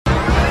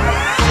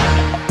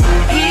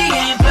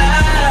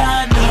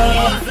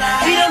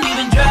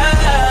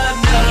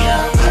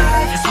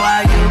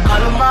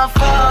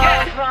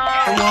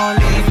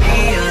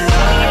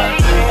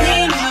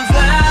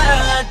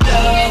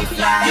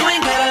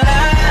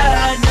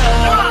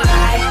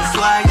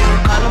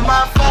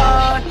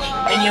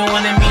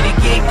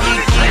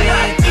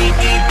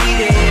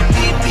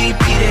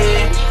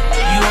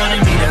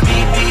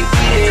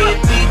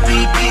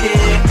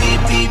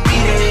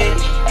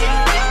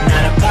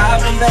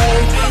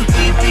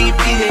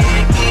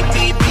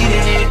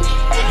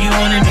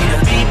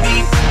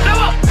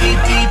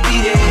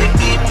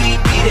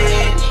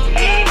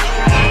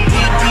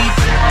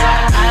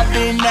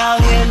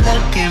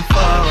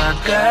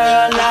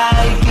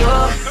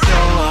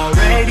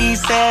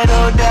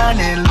settled down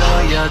and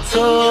loyal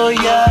to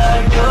ya.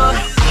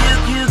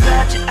 You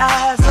got your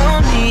eyes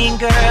on me, and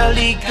girl,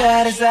 he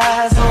got his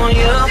eyes on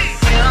you.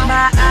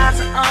 My eyes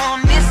are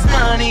on this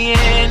money,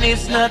 and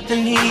it's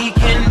nothing he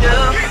can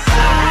do.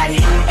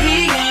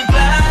 He ain't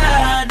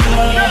blind, no.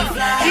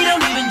 He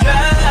don't even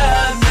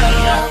drive,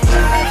 no.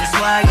 That's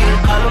why you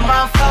call him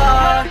my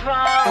phone.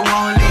 It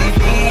won't leave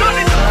me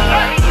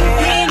alone.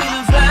 He ain't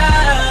even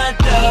fly,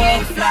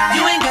 though.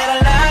 You ain't gotta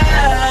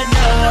lie,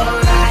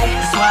 no.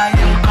 That's why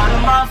you call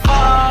him my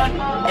phone,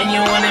 and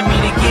you wanted me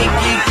to get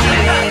it.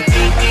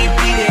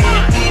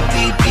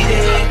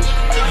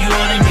 You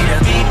wanted me to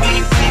beat it.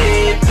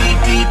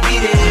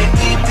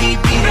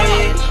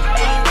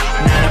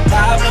 Not a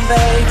problem,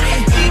 baby.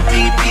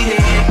 Beat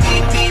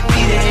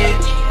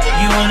it.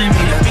 You wanted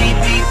me to beat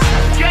it.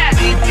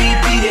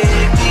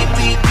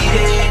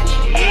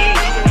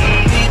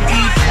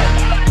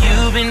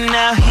 You've been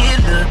out here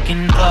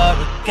looking for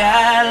a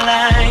guy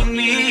like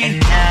me, and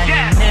now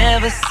you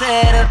never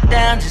settle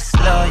down, just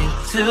loyal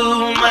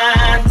to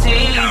my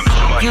team.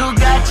 You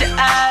got your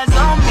eyes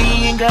on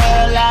me, and girl,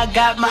 I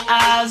got my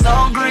eyes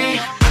on green.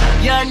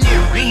 Your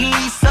new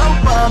he's so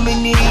bummy,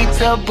 need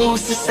to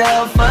boost his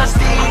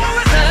self-esteem.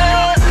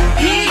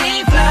 He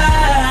ain't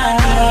fly,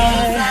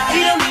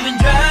 he don't even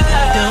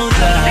drive.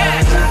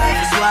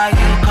 That's why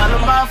you call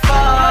him my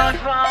phone,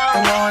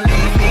 and won't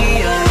leave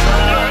me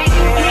alone.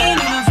 He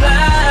ain't even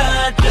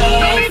fly, though.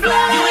 You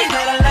ain't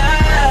gotta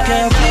lie,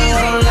 girl, please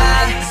don't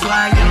lie. That's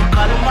why you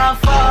call him my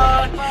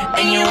phone,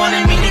 and you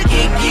wanted me to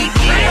get it.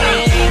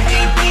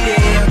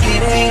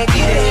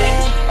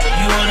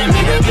 You wanted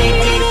me to beat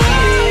it.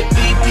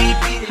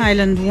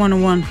 Highland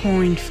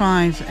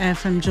 101.5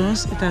 FM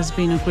Jones. It has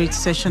been a great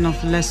session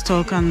of Let's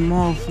Talk and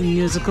more of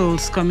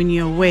musicals coming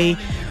your way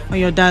on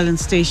your dialing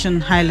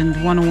station, Highland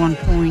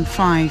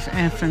 101.5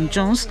 FM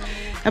Jones.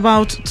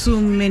 About 2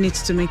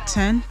 minutes to make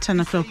 10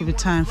 o'clock will be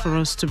time for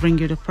us to bring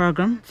you the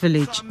program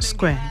Village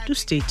Square. Do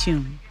stay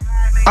tuned.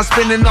 I'm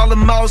spending all the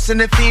most,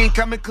 and if he ain't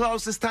coming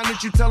close, it's time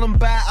that you tell him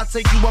bye. I'll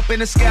take you up in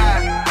the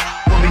sky.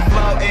 We'll be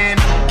floating,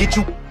 get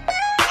you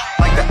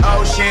like the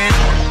ocean.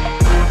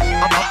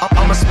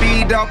 I'ma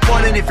speed up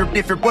on it. If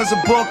it was a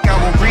book, I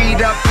will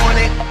read up on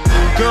it.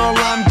 Girl,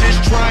 I'm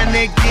just trying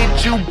to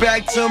get you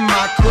back to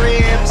my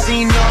crib.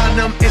 Seen all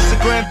them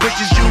Instagram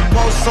pictures you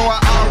post, so I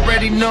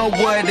already know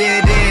what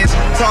it is.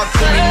 Talk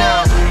to me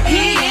now.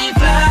 He ain't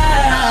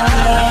fly,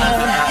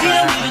 he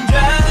don't even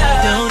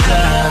drive.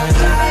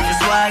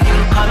 That's why you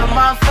call him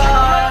my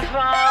phone,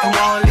 and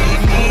won't leave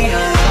me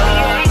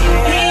alone. He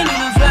ain't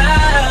even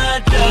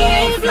fly,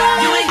 though.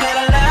 You ain't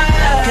gotta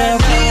lie,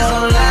 girl, please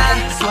don't lie.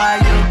 That's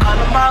why you call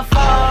him my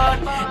phone,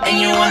 and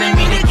you wanted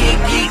me to get it.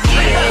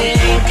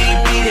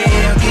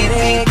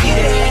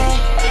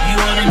 You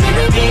wanted me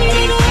to beat it.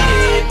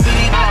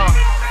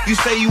 You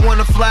say you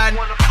wanna fly,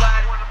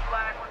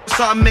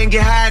 so I make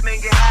it hot.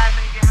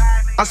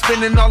 I'm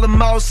spending all the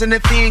most, and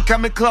if he ain't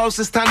coming close,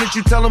 it's time that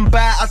you tell him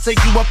bye. I'll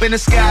take you up in the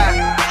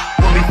sky.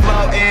 We'll be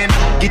floating,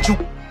 get you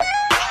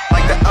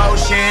like the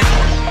ocean.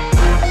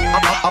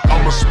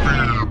 I'm a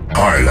speed.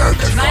 Highland.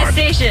 My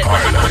station.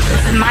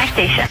 Highland. My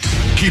station.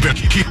 Keep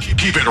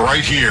it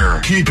right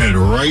here. Keep it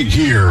right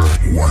here.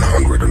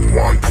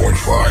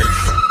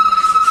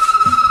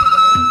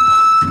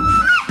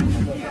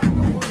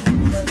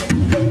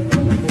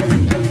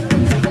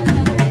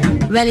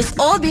 101.5. When it's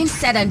all been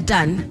said and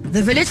done,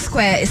 the village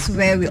square is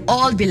where we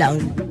all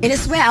belong. It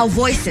is where our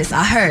voices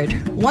are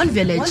heard. One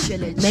village,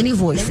 many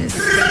voices.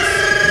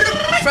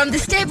 From the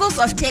stables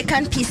of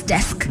Taken Peace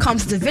Desk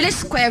comes the Village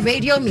Square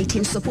radio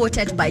meeting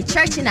supported by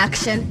Church in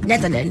Action,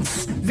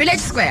 Netherlands. Village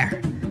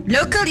Square,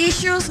 local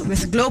issues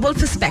with global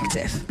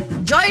perspective.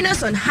 Join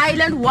us on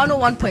Highland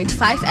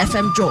 101.5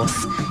 FM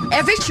Jos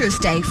every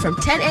Tuesday from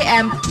 10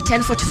 a.m. to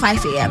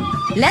 10:45 a.m.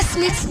 Let's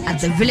meet at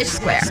the Village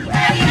Square.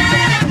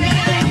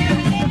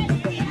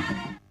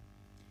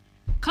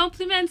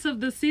 Compliments of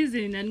the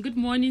season and good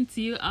morning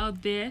to you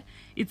out there.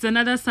 It's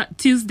another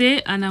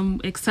Tuesday and I'm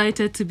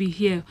excited to be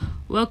here.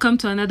 Welcome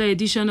to another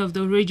edition of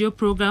the radio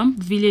program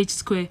Village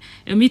Square,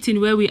 a meeting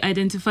where we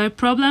identify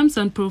problems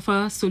and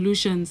profile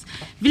solutions.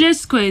 Village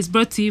Square is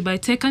brought to you by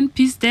Taken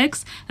Peace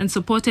Desk and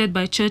supported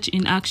by Church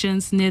in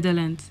Actions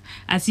Netherlands.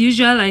 As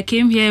usual, I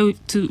came here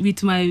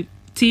with my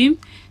team,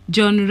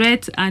 John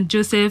Rett and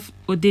Joseph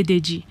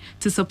Odedeji,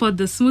 to support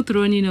the smooth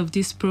running of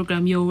this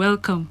program. You're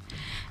welcome.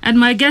 And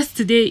my guest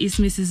today is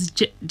Mrs.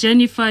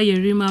 Jennifer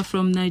Yerima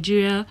from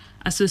Nigeria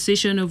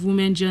Association of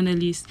Women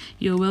Journalists.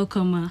 You're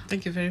welcome, ma.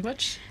 Thank you very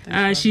much.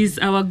 She's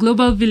our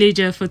global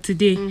villager for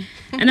today.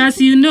 And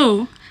as you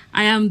know,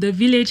 I am the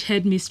village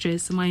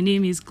headmistress. My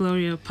name is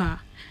Gloria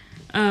Pa.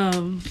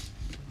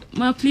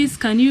 Ma, please,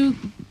 can you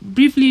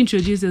briefly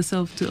introduce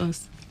yourself to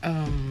us?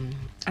 All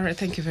right,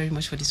 thank you very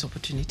much for this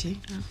opportunity.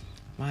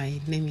 My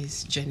name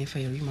is Jennifer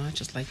Yerima,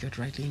 just like you had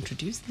rightly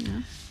introduced.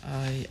 Yeah.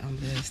 I am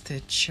the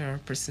state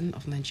chairperson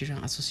of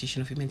Nigerian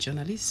Association of Women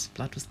Journalists,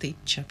 Plateau State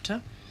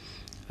chapter.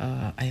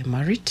 I am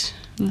married.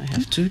 I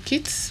have 2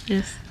 kids.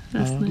 Yes,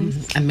 that's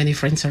nice. And many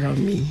friends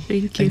around me.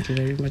 Thank you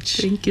very much.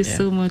 Thank you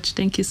so much.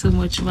 Thank you so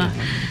much, Ma.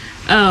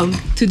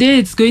 Today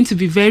it's going to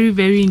be very,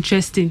 very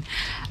interesting.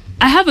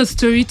 I have a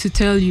story to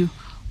tell you,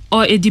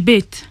 or a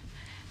debate.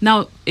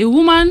 Now, a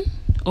woman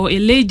or a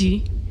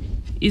lady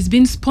is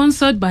being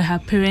sponsored by her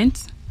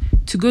parents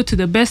to go to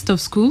the best of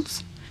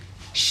schools.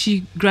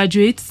 She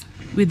graduates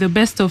with the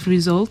best of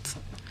results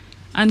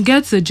and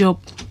gets a job,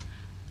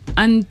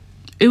 and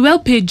a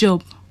well-paid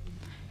job.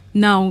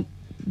 Now,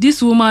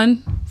 this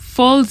woman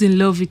falls in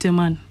love with a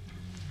man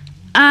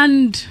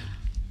and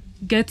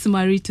gets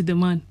married to the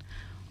man.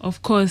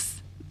 Of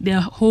course,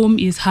 their home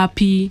is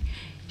happy.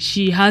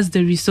 She has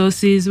the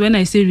resources. When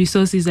I say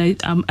resources,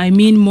 I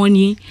mean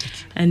money.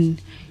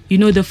 And,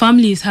 the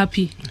family is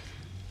happy.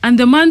 And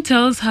the man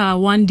tells her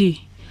one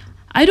day,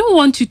 I don't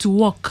want you to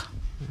work.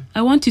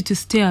 I want you to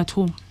stay at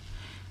home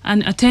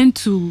and attend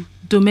to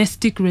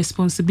domestic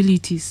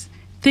responsibilities.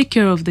 Take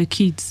care of the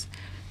kids.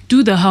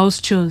 Do the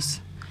house chores.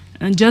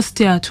 And just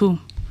stay at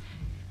home.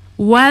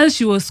 While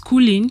she was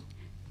schooling,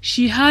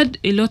 she had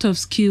a lot of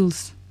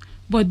skills.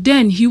 But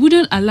then he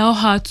wouldn't allow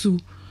her to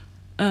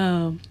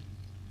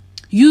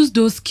use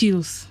those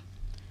skills.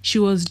 She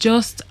was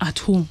just at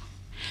home.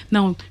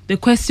 Now, the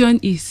question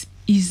is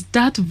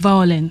that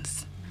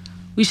violence?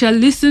 We shall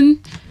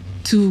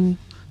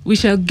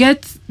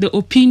get the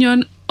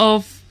opinion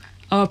of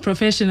our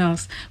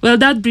professionals. Well,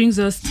 that brings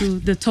us to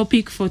the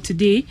topic for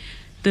today,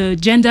 the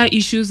gender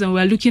issues, and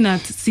we're looking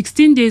at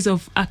 16 days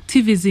of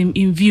activism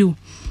in view.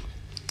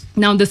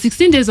 Now, the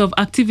 16 days of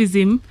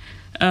activism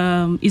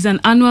is an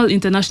annual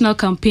international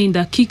campaign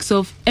that kicks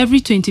off every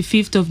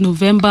 25th of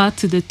November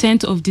to the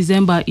 10th of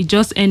December. It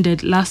just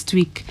ended last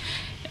week.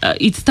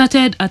 It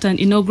started at an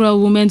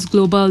inaugural Women's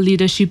Global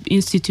Leadership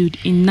Institute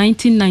in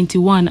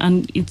 1991,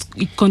 and it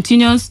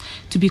continues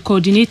to be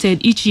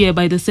coordinated each year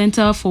by the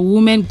Center for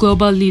Women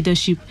Global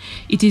Leadership.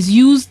 It is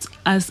used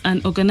as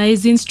an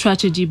organizing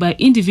strategy by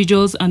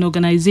individuals and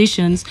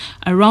organizations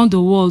around the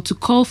world to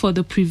call for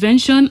the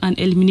prevention and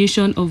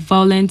elimination of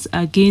violence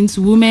against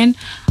women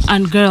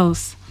and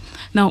girls.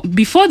 Now,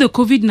 before the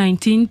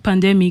COVID-19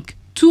 pandemic,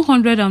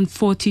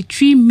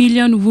 243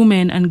 million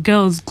women and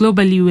girls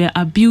globally were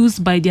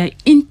abused by their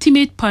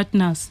intimate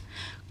partners.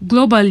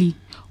 Globally,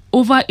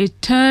 over a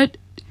third,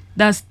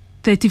 that's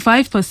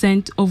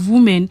 35% of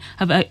women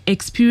have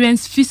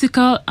experienced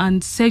physical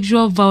and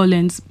sexual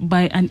violence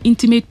by an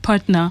intimate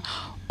partner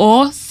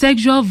or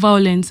sexual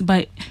violence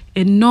by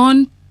a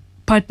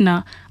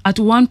non-partner at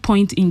one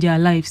point in their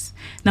lives.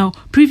 Now,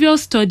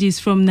 previous studies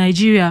from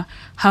Nigeria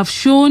have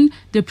shown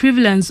the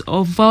prevalence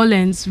of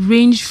violence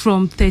range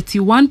from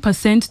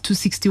 31% to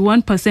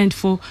 61%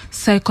 for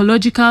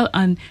psychological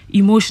and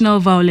emotional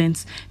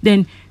violence,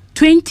 then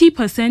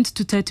 20%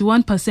 to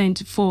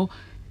 31% for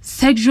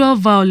sexual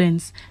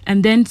violence,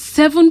 and then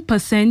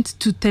 7%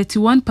 to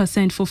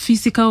 31% for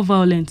physical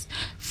violence.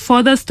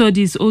 Further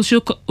studies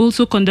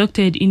also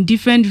conducted in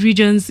different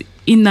regions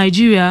in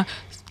Nigeria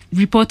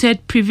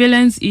reported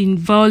prevalence in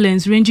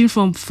violence ranging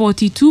from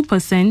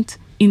 42%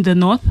 in the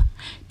north,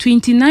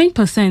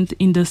 29%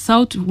 in the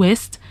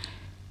southwest,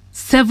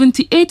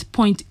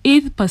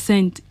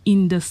 78.8%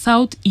 in the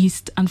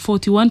southeast, and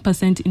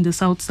 41% in the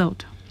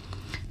south-south.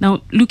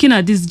 Now, looking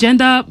at this,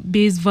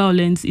 gender-based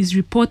violence is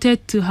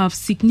reported to have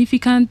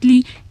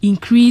significantly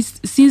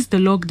increased since the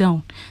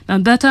lockdown. Now,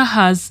 data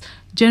has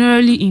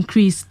generally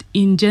increased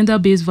in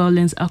gender-based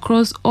violence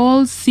across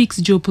all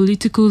 6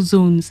 geopolitical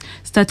zones.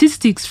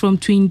 Statistics from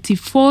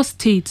 24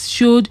 states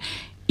showed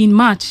in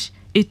March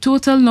a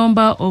total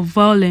number of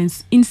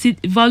violence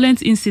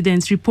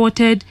incidents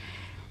reported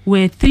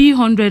were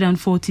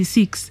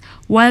 346,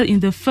 while in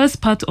the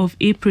first part of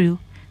April,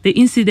 the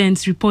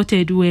incidents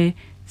reported were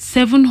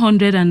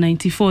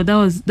 794.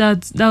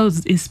 That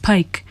was a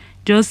spike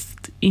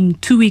just in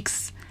 2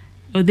 weeks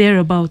or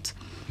thereabout.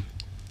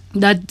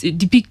 That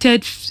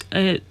depicted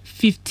a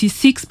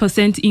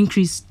 56%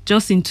 increase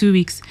just in 2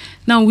 weeks.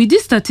 Now, with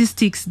these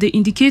statistics, the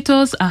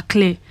indicators are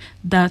clear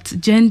that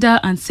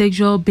gender and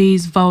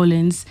sexual-based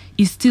violence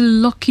is still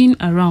lurking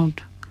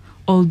around,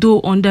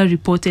 although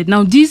underreported.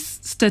 Now,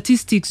 these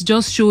statistics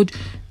just showed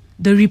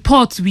the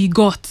reports we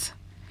got.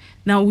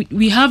 Now,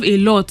 we have a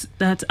lot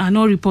that are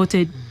not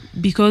reported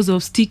because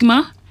of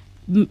stigma.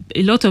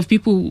 A lot of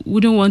people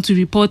wouldn't want to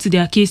report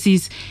their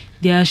cases.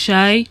 They are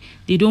shy.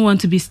 They don't want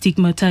to be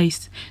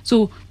stigmatized.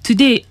 So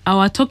today,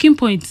 our talking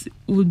point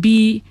will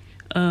be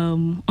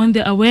on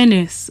the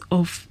awareness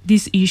of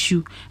this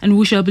issue. And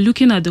we shall be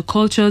looking at the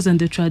cultures and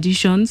the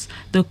traditions,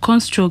 the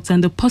constructs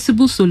and the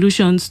possible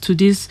solutions to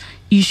these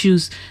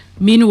issues.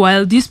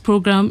 Meanwhile, this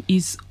program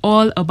is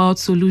all about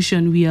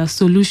solution. We are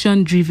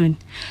solution-driven.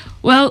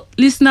 Well,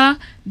 listener,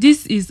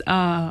 this is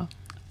our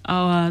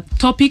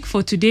topic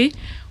for today.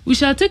 We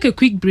shall take a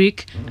quick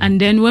break, and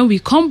then when we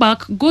come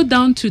back, go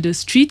down to the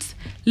streets,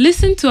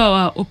 listen to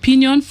our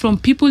opinion from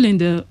people in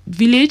the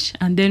village,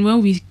 and then when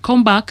we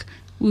come back,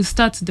 we'll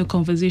start the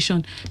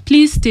conversation.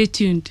 Please stay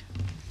tuned.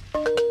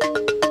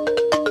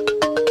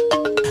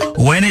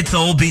 When it's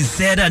all been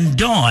said and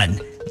done,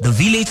 The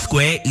Village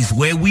Square is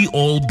where we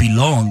all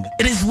belong.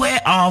 It is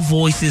where our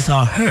voices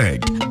are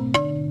heard.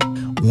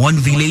 One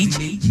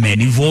village,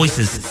 many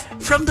voices.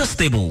 From the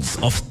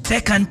stables of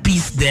Tech and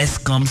Peace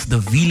Desk comes the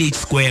Village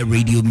Square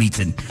radio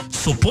meeting,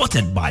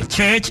 supported by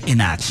Church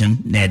in Action,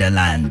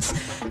 Netherlands.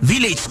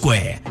 Village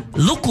Square,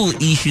 local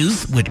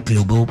issues with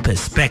global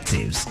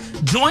perspectives.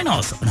 Join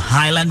us on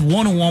Highland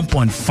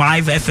 101.5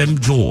 FM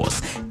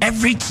Jaws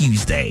every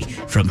Tuesday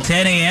from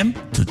 10 a.m.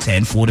 to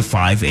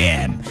 10:45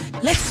 a.m.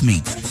 Let's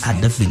meet at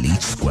the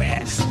Village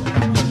Square.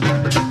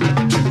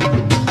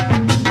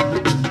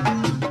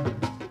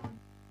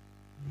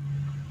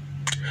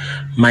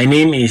 My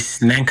name is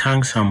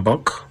Nenkang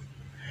Sambok.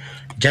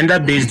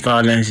 Gender-based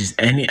violence is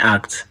any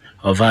act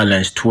of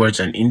violence towards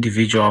an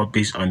individual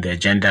based on their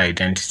gender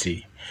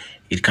identity.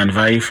 It can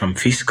vary from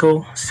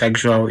physical,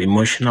 sexual,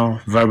 emotional,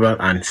 verbal,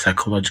 and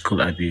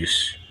psychological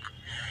abuse.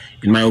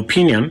 In my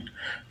opinion,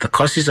 the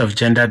causes of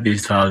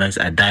gender-based violence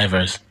are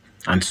diverse,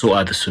 and so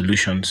are the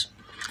solutions.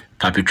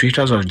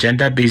 Perpetrators of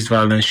gender-based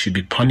violence should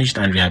be punished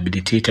and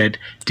rehabilitated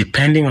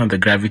depending on the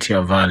gravity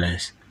of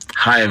violence.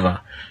 However,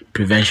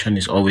 prevention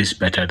is always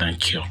better than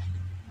cure.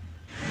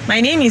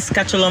 My name is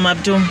Kacholom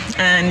Abdul,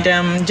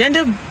 and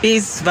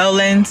gender-based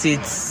violence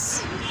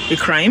is a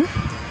crime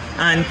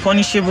and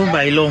punishable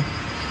by law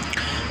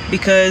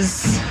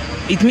because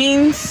it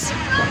means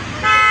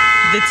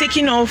the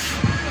taking of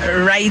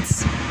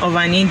rights of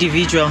an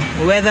individual,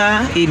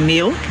 whether a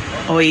male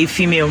or a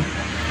female.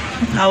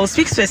 I will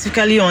speak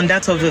specifically on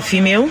that of the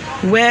female,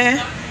 where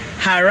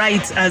her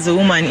rights as a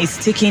woman is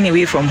taken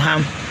away from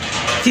her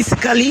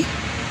physically,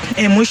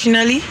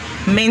 emotionally,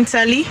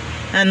 mentally,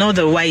 and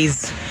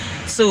otherwise.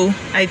 So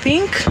I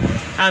think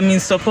I'm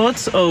in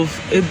support of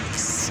a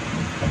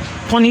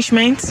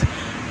punishment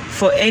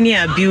for any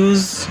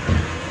abuse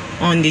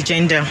on the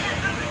gender.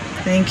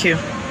 Thank you.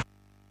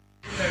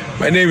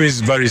 My name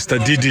is Barrister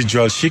Didi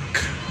Joalshik.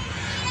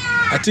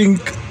 I think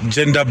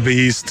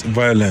gender-based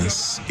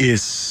violence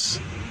is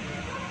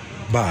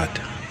bad.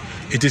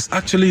 It is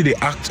actually the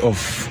act of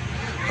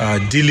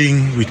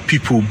dealing with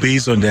people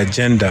based on their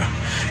gender.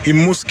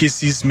 In most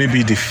cases,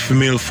 maybe the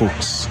female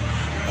folks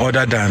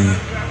other than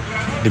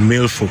the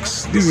male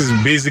folks. This is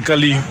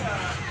basically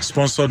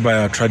sponsored by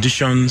our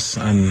traditions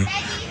and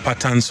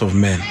patterns of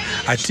men.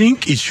 I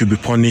think it should be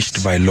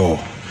punished by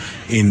law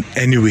in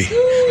any way.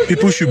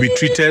 People should be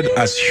treated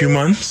as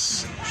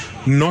humans,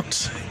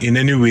 not in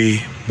any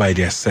way by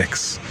their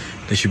sex.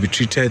 They should be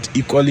treated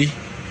equally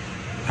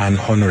and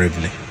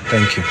honorably.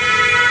 Thank you.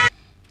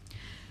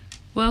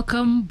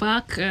 Welcome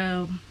back.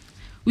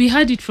 We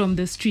heard it from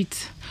the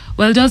street.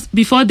 Well, just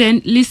before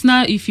then,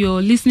 listener, if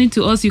you're listening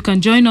to us, you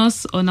can join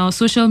us on our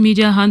social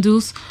media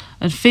handles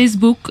at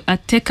Facebook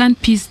at Tech and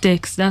Peace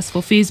Desk. That's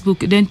for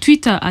Facebook. Then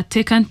Twitter at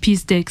Tech and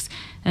Peace Desk.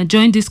 And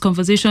join this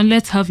conversation.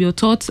 Let's have your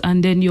thoughts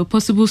and then your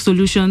possible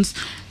solutions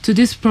to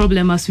this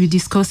problem as we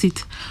discuss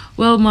it.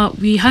 Well, Ma,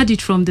 we heard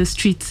it from the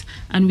street,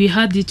 and we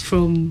heard it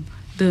from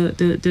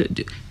the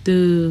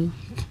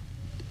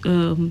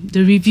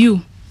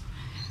review.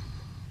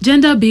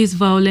 Gender-based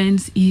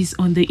violence is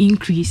on the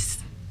increase.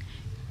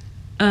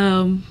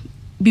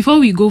 Before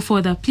we go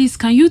further, please,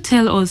 can you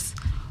tell us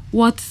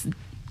what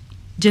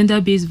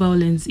gender-based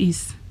violence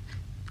is?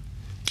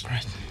 All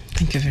right.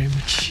 Thank you very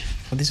much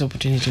for this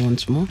opportunity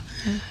once more.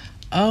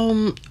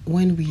 Yeah.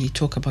 When we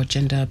talk about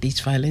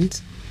gender-based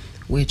violence,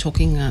 we're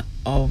talking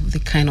of the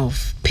kind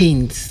of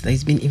pains that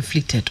is being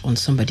inflicted on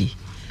somebody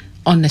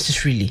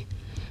unnecessarily,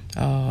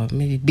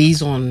 maybe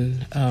based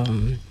on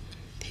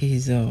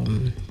his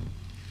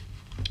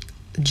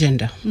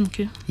gender.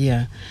 Okay.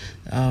 Yeah.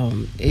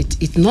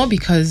 It's not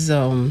because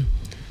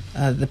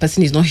the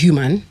person is not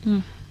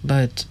human,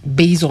 but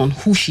based on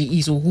who she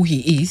is or who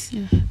he is.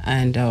 Yeah.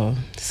 And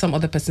some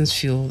other persons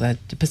feel that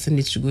the person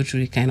needs to go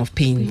through a kind of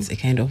pains, a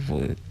kind of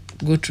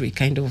go through a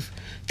kind of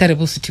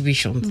terrible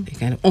situations, a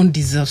kind of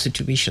undeserved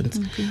situations.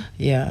 Okay.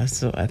 Yeah,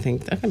 so I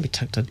think that can be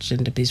tagged as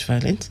gender-based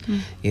violence.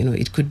 You know,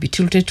 it could be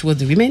tilted towards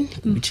the women,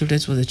 it could be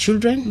tilted towards the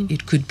children,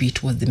 it could be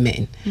towards the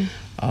men.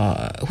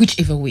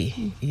 Whichever way,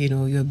 you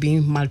know, you're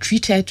being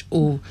maltreated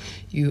or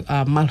you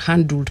are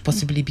malhandled,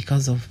 possibly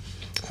because of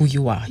who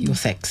you are, your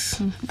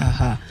sex.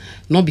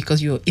 Not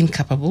because you're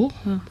incapable,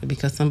 but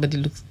because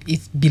somebody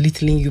is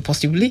belittling you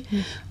possibly,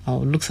 or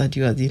looks at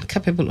you as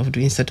incapable of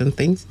doing certain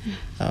things.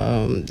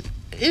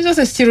 It's just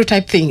a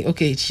stereotype thing.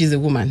 Okay, she's a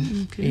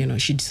woman. Okay. You know,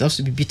 she deserves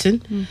to be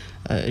beaten.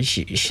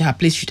 Her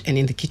place should end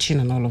in the kitchen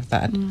and all of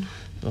that.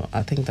 So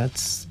I think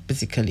that's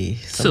basically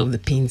some of the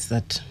pains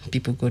that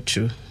people go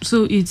through.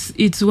 So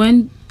it's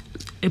when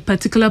a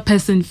particular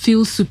person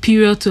feels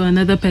superior to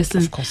another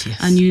person, of course, yes.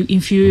 And you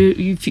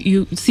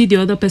see the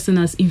other person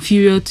as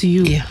inferior to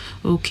you. Yeah.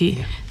 Okay.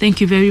 Yeah.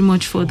 Thank you very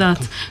much for that.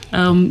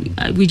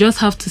 We just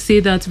have to say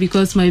that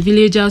because my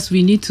villagers,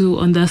 we need to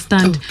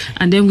understand,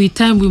 and then with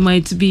time we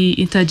might be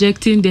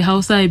interjecting the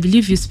Hausa. I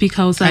believe you speak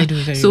Hausa. I do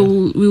very so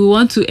well. We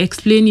want to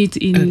explain it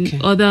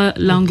in other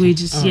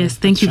languages. Yes.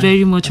 Thank you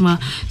very much, Ma.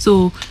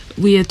 So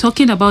we are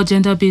talking about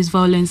gender-based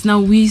violence. Now,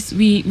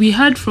 we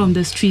heard from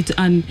the street,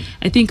 and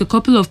I think a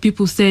couple of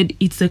people said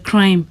it's a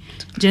crime.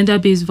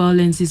 Gender-based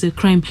violence is a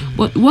crime.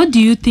 But what do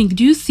you think?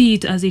 Do you see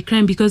it as a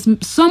crime? Because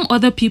some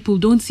other people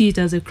don't see it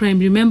as a crime.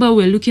 Remember,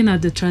 we're looking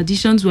at the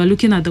traditions, we're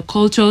looking at the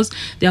cultures.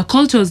 There are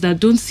cultures that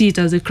don't see it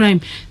as a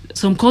crime.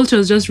 Some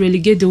cultures just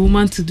relegate the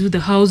woman to do the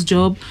house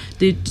job.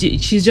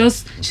 She's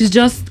just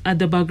at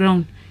the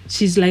background.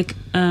 She's like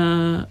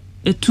a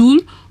tool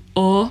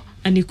or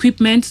an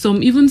equipment.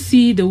 Some even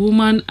see the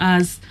woman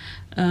as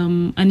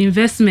an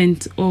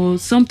investment or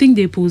something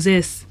they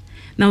possess.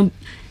 Now,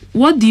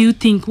 what do you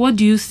think? What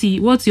do you see?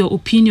 What's your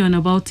opinion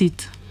about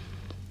it?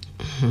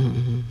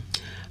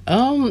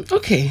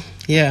 Okay.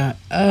 Yeah.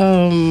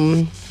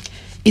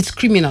 It's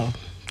criminal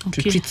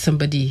to treat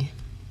somebody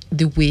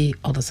the way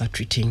others are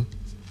treating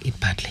it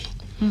badly.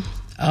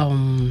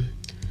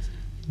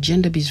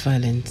 Gender-based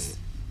violence,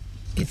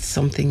 it's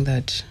something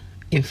that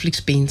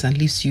inflicts pains and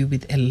leaves you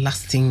with a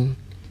lasting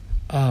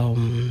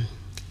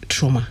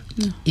trauma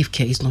if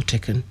care is not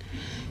taken.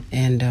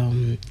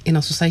 And in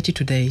our society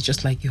today,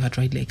 just like you had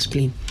rightly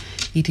explained,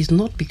 it is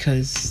not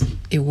because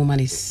a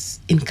woman is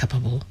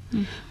incapable,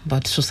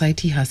 but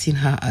society has seen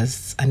her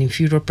as an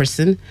inferior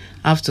person.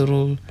 After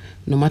all,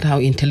 no matter how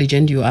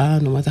intelligent you are,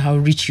 no matter how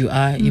rich you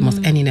are, you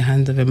must end in the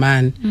hands of a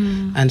man.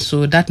 And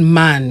so that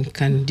man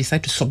can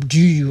decide to subdue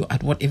you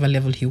at whatever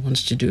level he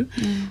wants to do.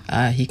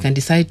 He can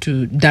decide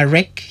to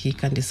direct, he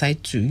can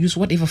decide to use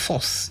whatever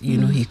force,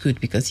 he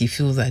could, because he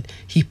feels that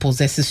he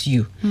possesses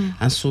you.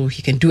 And so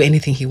he can do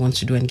anything he wants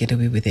to do and get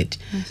away with it.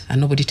 And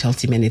nobody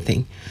tells him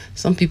anything.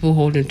 Some people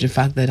hold into the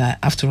fact that,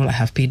 after all, I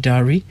have paid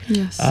dowry.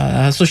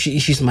 So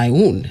she's my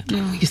own.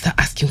 You start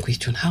asking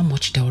questions. How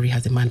much dowry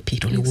has a man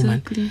paid on a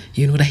woman?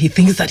 That he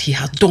thinks that he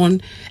has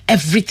done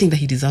everything that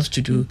he deserves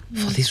to do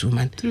for this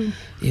woman.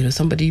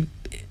 Somebody...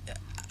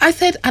 I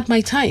said at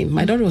my time,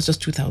 my dowry was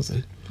just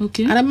 2,000.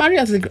 And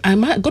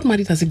I got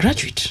married as a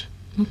graduate.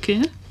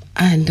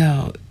 And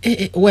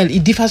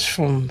it differs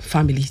from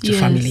family to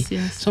family.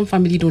 Some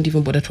family don't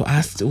even bother to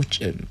ask,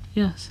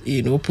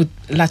 put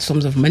large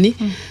sums of money,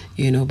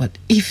 But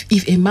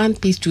if a man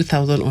pays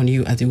 2,000 on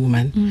you as a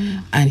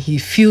woman, and he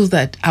feels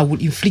that I will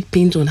inflict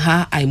pains on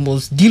her, I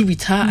must deal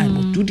with her, I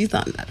must do this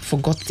and that, for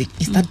God's sake,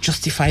 is that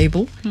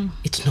justifiable?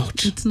 It's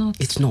not. It's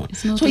not.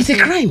 So it's a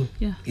crime.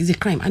 It's a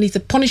crime, and it's a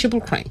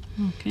punishable crime.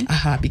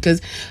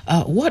 Because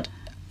what?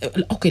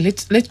 Okay,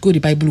 let's go the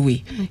Bible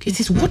way. It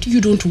says, what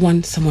you don't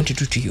want someone to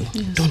do to you,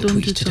 don't do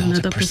it to the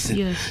other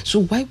person.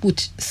 So why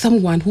would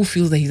someone who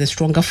feels that he's a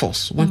stronger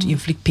force want to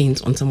inflict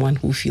pains on someone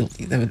who feels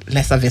is a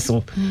lesser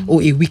vessel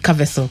or a weaker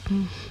vessel?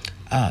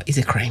 Is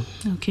a crime.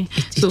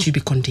 It should be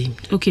condemned.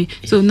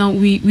 So now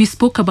we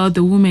spoke about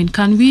the women.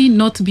 Can we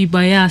not be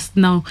biased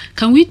now?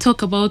 Can we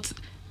talk about,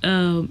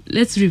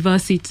 let's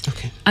reverse it.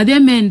 Are there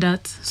men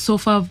that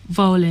suffer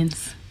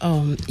violence?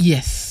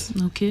 Yes.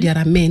 There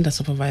are men that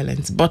suffer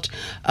violence, but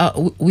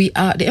we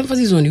are the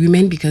emphasis on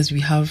women because we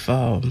have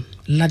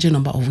larger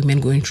number of women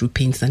going through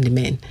pains than the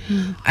men.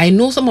 I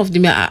know some of the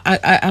men.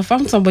 I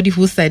found somebody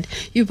who said,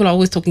 people are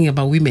always talking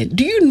about women.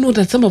 Do you know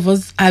that some of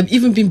us have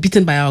even been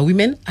beaten by our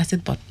women? I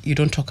said, but you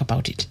don't talk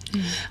about it.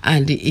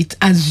 And it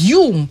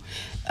assume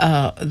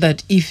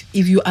that if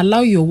you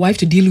allow your wife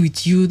to deal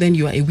with you, then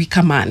you are a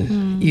weaker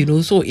man.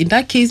 So in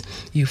that case,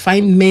 you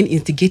find men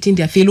instigating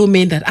their fellow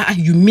men that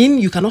you mean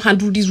you cannot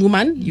handle this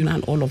woman,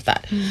 and all of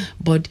that.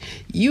 But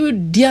you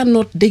dare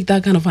not take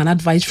that kind of an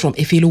advice from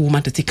a fellow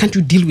woman to say, can't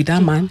you deal with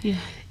that man?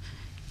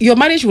 Your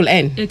marriage will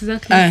end.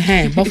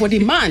 But for the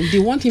man, they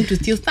want him to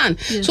still stand.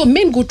 So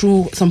men go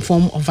through some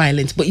form of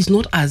violence, but it's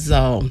not as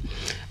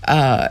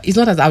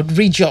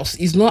outrageous.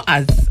 It's not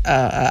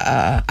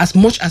as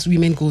much as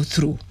women go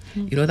through.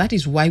 That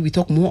is why we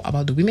talk more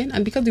about the women,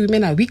 and because the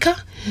women are weaker,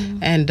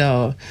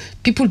 and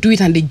people do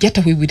it and they get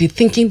away with it,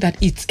 thinking that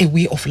it's a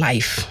way of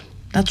life.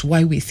 That's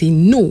why we say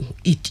no,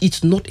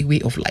 it's not a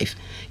way of life.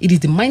 It is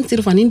the mindset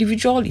of an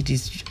individual. It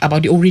is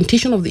about the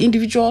orientation of the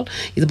individual.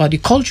 It's about the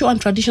culture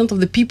and traditions of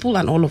the people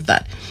and all of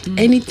that.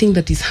 Anything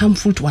that is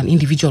harmful to an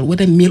individual,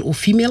 whether male or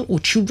female or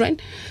children,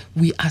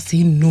 we are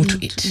saying no to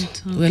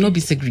it. We're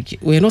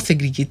not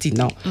segregating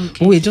now.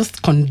 We're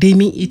just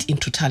condemning it in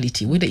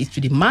totality, whether it's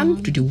to the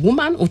man, to the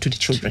woman, or to the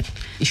children.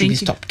 It should be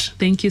stopped.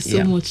 Thank you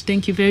so much.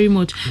 Thank you very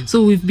much.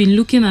 So we've been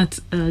looking at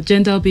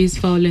gender-based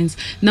violence.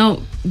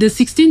 Now, the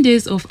 16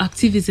 days of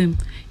activism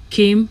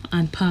came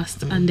and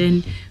passed, and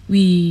then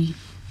we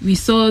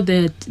saw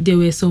that there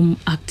were some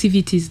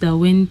activities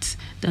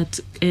that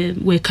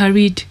were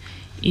carried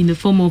in the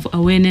form of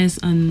awareness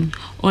and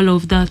all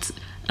of that.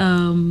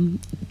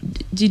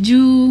 Did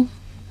you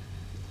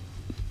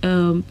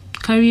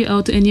carry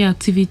out any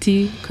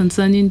activity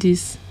concerning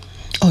this?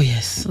 Oh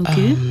yes.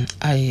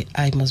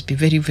 I must be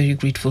very, very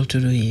grateful to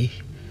the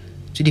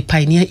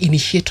pioneer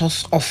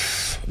initiators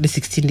of the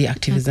 16-day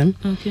activism,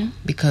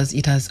 because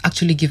it has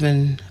actually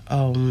given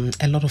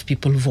a lot of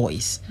people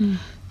voice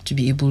to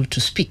be able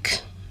to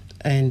speak,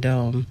 and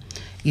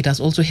it has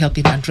also helped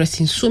in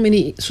addressing so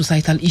many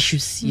societal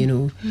issues,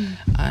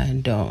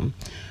 and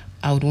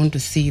I would want to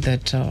say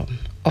that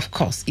of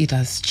course, it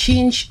has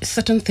changed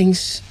certain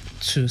things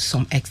to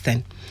some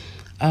extent.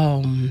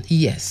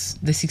 Yes,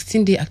 the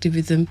 16-day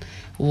activism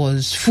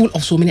was full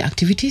of so many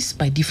activities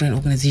by different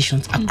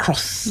organizations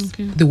across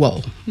the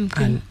world,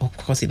 and of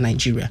course in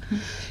Nigeria.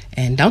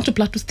 And down to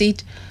Plateau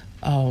State,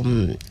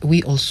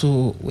 we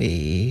also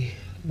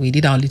we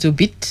did our little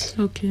bit.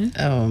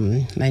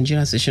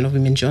 Nigerian Association of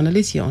Women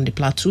Journalists here on the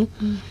Plateau.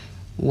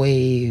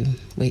 We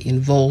were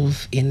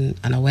involved in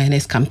an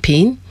awareness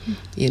campaign,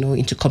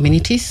 into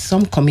communities,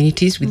 some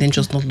communities within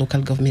just not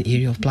local government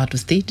area of Plateau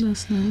State.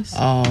 That's nice.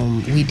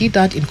 We did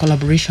that in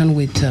collaboration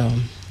with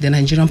the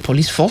Nigerian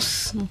Police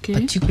Force,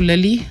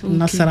 particularly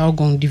Nasarawa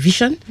Gong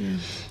Division.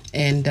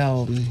 And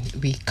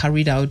we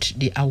carried out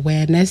the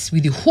awareness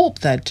with the hope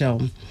that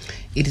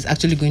it is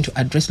actually going to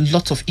address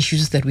lots of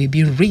issues that were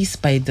being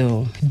raised by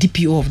the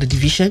DPO of the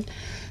division,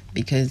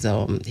 because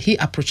he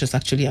approached us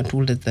actually and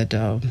told us that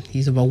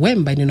he's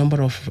overwhelmed by the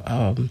number of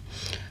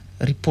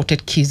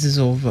reported cases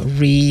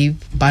of rape,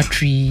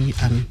 battery,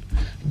 and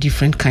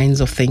different kinds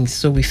of things.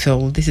 So we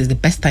felt this is the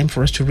best time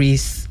for us to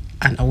raise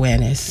an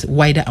awareness,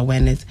 wider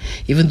awareness,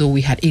 even though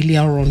we had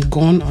earlier on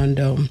gone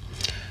on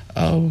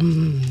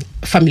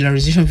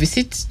familiarization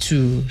visits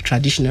to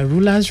traditional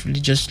rulers,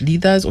 religious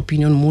leaders,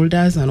 opinion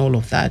molders, and all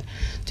of that,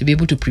 to be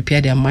able to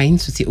prepare their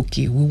minds to say,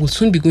 okay, we will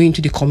soon be going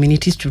to the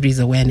communities to raise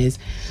awareness.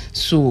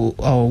 So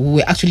we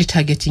were actually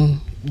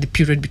targeting the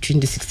period between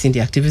the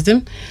 16-day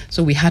activism.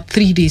 So we had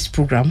 3 days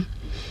program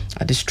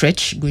at the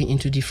stretch, going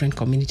into different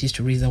communities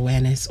to raise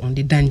awareness on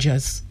the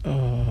dangers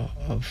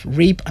of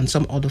rape and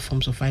some other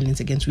forms of violence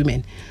against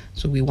women.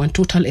 So we want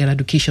total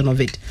eradication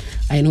of it.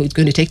 I know it's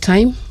going to take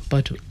time,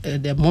 but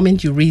the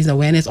moment you raise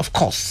awareness, of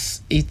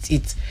course,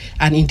 it's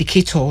an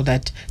indicator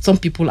that some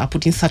people are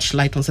putting such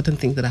light on certain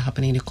things that are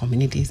happening in the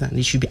communities, and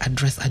it should be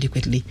addressed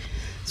adequately.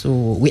 So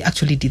we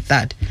actually did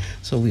that.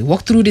 So we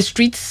walked through the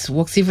streets,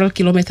 walked several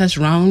kilometers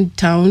around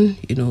town,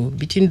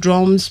 beating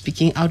drums,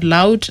 speaking out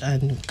loud,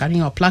 and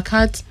carrying our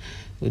placards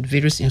with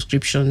various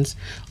inscriptions,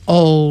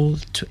 all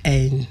to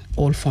end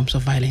all forms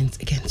of violence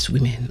against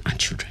women and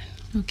children.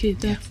 Okay,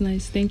 that's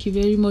nice. Thank you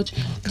very much.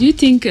 Do you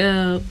think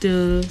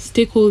the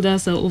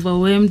stakeholders are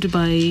overwhelmed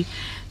by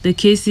the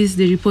cases,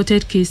 the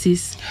reported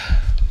cases?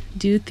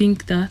 Do you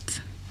think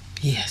that?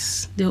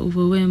 Yes. They're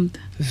overwhelmed?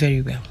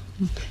 Very well.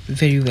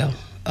 Very well.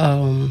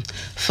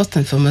 First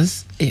and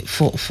foremost,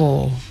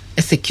 for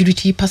a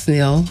security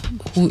personnel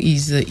who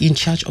is in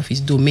charge of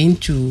his domain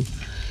to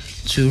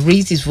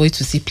raise his voice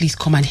to say, please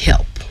come and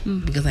help,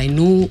 because I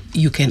know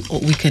we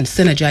can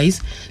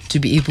synergize to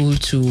be able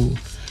to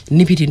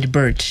nip it in the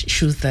bud,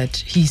 shows that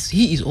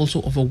he is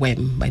also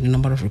overwhelmed by the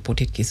number of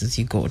reported cases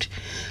he got.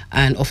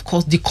 And of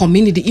course,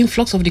 the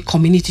influx of the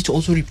community to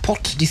also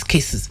report these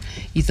cases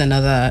is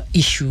another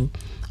issue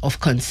of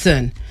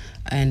concern.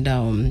 And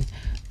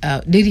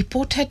the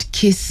reported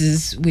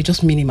cases were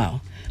just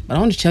minimal. But I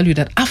want to tell you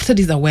that after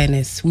this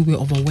awareness, we were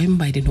overwhelmed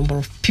by the number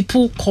of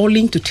people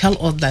calling to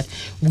tell us that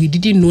we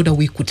didn't know that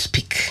we could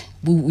speak.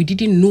 We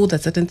didn't know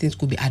that certain things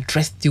could be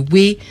addressed the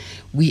way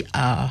we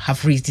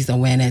have raised this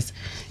awareness,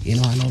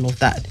 and all of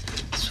that.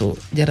 So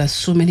there are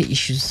so many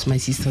issues, my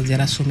sisters, there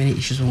are so many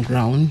issues on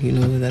ground,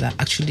 that are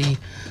actually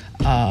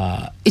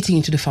eating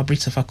into the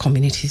fabrics of our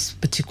communities,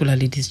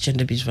 particularly this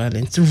gender-based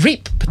violence,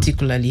 rape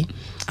particularly.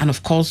 And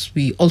of course,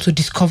 we also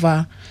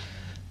discover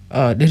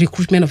the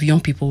recruitment of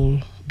young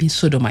people being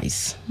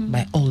sodomized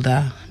by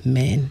older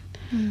men.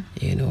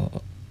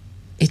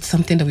 It's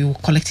something that we will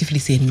collectively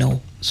say no.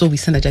 So we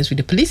synergize with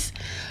the police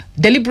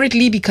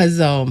deliberately, because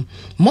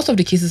most of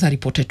the cases are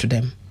reported to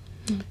them.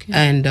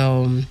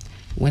 And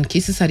when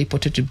cases are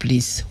reported to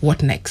police,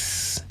 what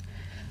next?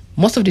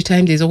 Most of the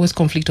time, there's always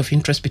conflict of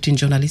interest between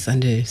journalists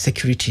and the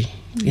security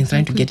in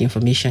trying to get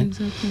information.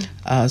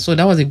 So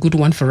that was a good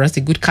one for us,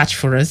 a good catch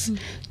for us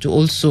to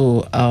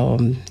also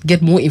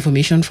get more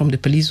information from the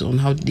police on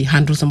how they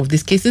handle some of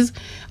these cases,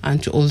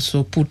 and to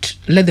also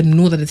let them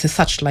know that it's a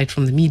searchlight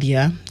from the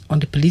media on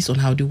the police on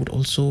how they would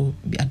also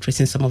be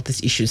addressing some of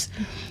these issues.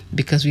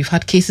 Because we've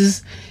had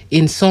cases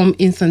in some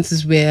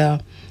instances where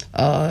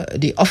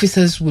the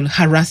officers will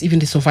harass even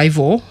the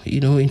survivor,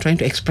 in trying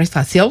to express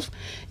herself,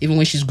 even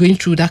when she's going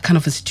through that kind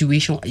of a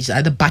situation. She's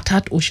either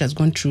battered or she has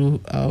gone through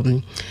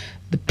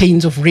the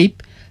pains of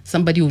rape.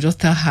 Somebody will just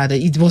tell her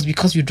that it was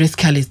because you dressed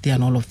carelessly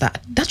and all of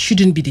that. That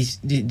shouldn't be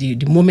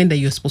the moment that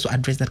you're supposed to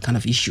address that kind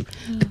of issue.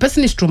 The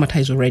person is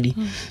traumatized already.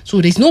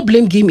 So there's no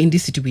blame game in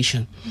this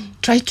situation.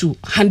 Try to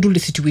handle the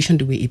situation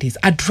the way it is.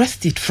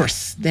 Address it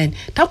first. Then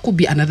that could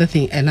be another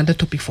thing, another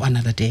topic for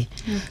another day.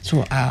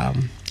 So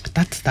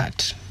that's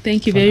that.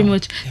 Thank you very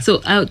much. Yeah.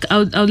 So I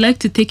would like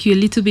to take you a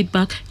little bit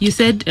back. You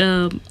said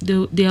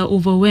they are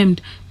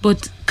overwhelmed,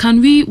 but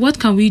what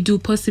can we do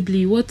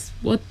possibly?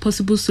 What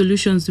possible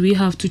solutions do we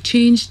have to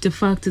change the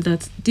fact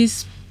that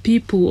these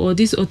people or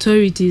these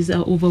authorities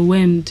are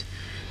overwhelmed?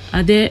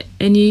 Are there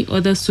any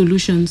other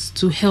solutions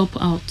to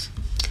help out?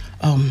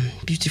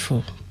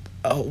 Beautiful.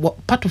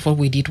 Part of what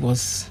we did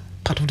was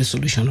part of the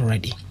solution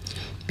already,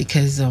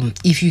 because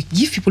if you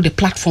give people the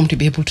platform to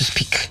be able to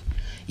speak,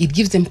 it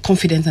gives them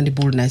confidence and the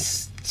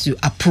boldness to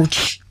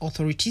approach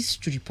authorities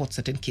to report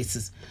certain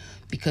cases,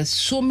 because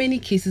so many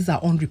cases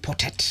are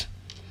unreported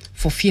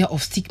for fear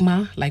of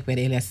stigma, like what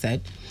earlier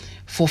said,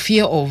 for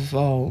fear of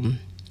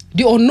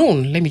the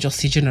unknown. Let me just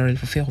say generally,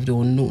 for fear of the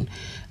unknown.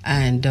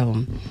 And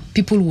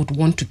people would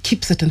want to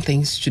keep certain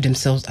things to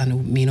themselves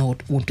and may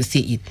not want to say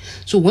it.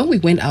 So when we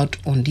went out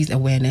on this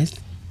awareness,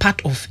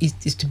 part of it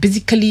is to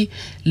basically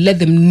let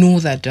them know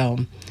that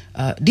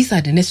these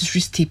are the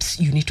necessary steps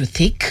you need to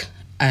take.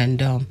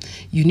 And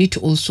you need to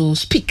also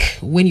speak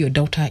when your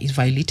daughter is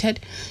violated.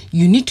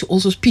 You need to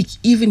also speak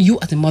even you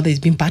as a mother is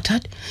being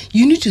battered.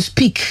 You need to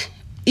speak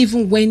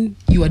even when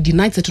you are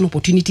denied certain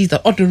opportunities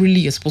that ordinarily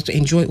you're supposed to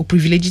enjoy, or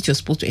privileges you're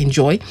supposed to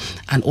enjoy,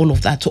 and all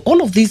of that. So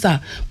all of these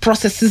are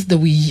processes that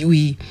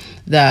we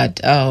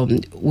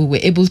were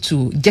able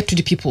to get to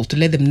the people to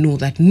let them know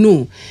that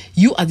no,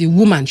 you as a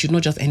woman should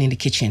not just end in the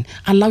kitchen.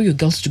 Allow your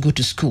girls to go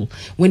to school.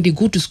 When they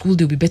go to school,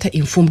 they'll be better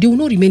informed. They will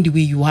not remain the way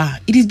you are.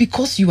 It is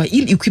because you are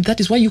ill-equipped. That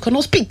is why you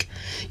cannot speak.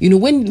 You know,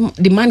 when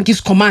the man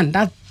gives command,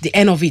 that's the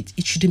end of it.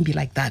 It shouldn't be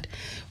like that.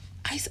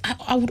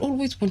 I would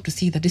always want to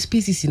see that the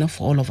space is enough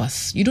for all of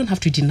us. You don't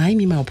have to deny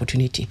me my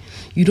opportunity.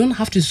 You don't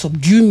have to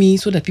subdue me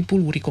so that people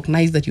will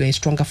recognize that you are a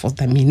stronger force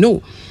than me.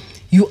 No.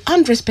 You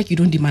earn respect, you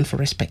don't demand for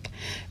respect.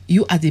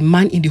 You as a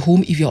man in the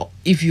home, if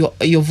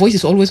your voice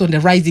is always on the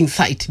rising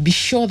side, be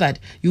sure that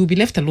you will be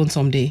left alone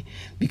someday,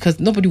 because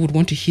nobody would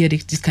want to hear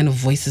this kind of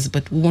voices,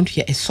 but we want to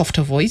hear a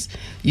softer voice.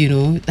 You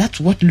know, that's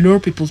what lure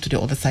people to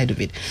the other side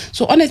of it.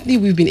 So honestly,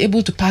 we've been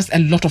able to pass a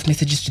lot of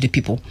messages to the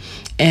people.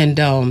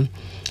 And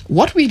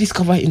what we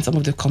discover in some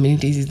of the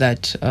communities is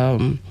that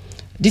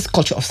this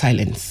culture of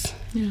silence,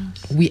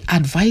 yes, we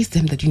advise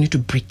them that you need to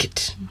break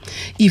it.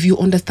 If you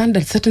understand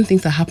that certain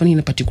things are happening in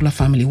a particular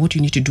family, what you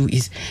need to do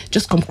is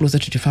just come closer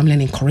to the family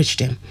and encourage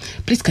them.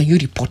 Please, can you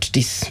report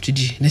this to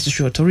the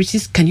necessary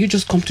authorities? Can you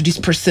just come to this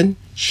person?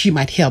 She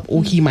might help,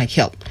 or he might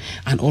help,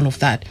 and all of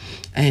that.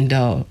 And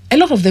a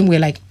lot of them were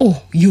like,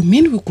 oh, you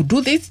mean we could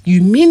do this?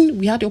 You mean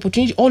we had the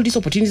opportunity, all these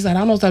opportunities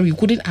around us that we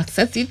couldn't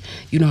access it,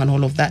 you know, and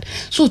all of that.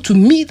 So to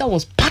me, that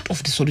was part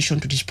of the solution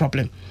to this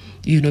problem,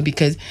 you know,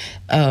 because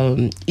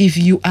if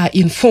you are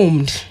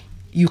informed,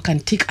 you can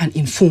take an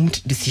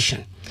informed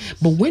decision.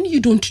 But when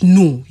you don't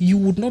know, you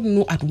would not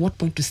know at what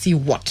point to say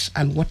what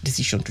and what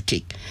decision to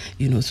take,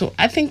 you know. So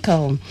I think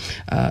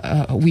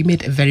we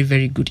made a very,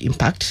 very good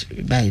impact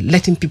by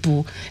letting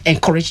people,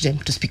 encourage them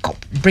to speak up,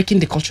 breaking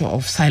the culture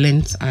of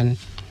silence and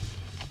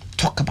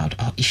talk about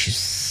our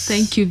issues.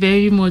 Thank you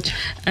very much.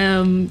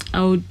 I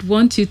would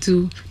want you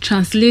to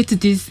translate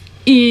this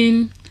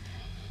in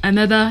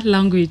another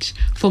language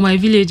for my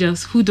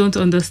villagers who don't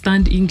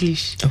understand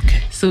English.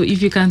 Okay. So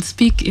if you can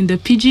speak in the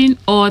Pidgin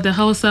or the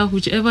Hausa,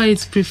 whichever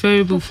is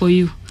preferable for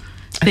you.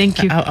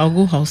 Thank you. I'll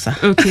go Hausa.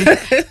 Okay.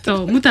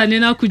 So mutane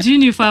na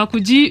kujini fa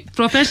kuji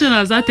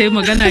professionals za ta yi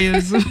magana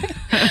yanzu.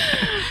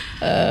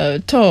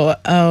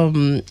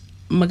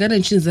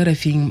 Maganar cin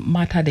zarafin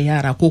mata da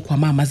yara ko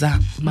kuma maza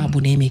babu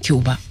ne mai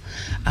kyau ba.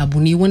 Abu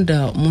ne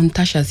wanda mun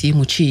tasha sai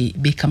mu ce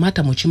bai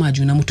kamata mu ci ma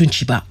juna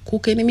mutunci ba, ko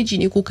kai namiji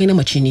ne ko kai na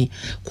mace ne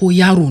ko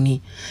yaro ne,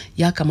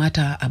 ya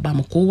kamata a ba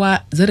mu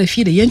kowa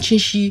zarafi da yancin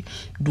shi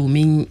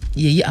domin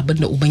yayi abin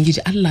da ubangiji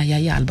Allah ya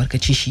yi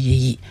albarkacin shi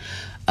yayi.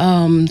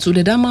 So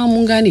da dama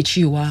mun gane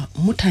cewa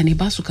mutane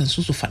ba su kan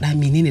so su faɗa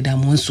menene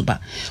damuwansu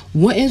ba.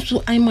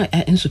 Wa'ansu ai ma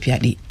 'ya'yansu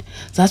fyaɗe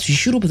za su yi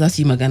shiru, ba za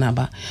su yi magana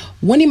ba.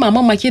 Wani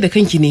maman make da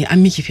kanki ne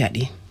an miki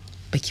fyaɗe,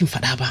 bakin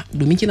faɗa ba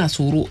domin kina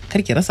tsoro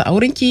kar ki rasa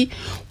aurenki,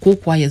 ko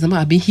kuwa ya zama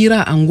abin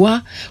hira a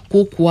anguwa,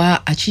 ko kuwa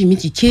a ce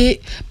miki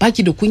ke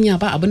baki da kunya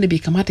ba abinda bai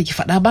kamata ki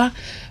faɗa ba.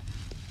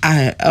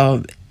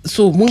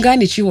 So mun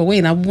gane cewa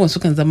wayan abubuwan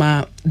sukan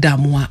zama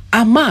damuwa,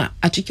 amma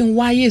a cikin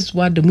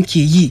wayeswa da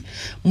muke yi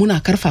muna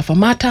karfafa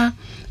mata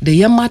da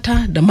yan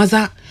mata da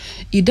maza,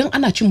 idan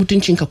ana cin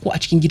mutuncinka ko a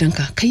cikin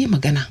gidanka kai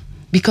magana,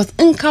 because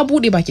in ka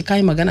bude baki kai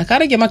magana ka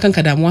rage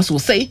makanka damuwa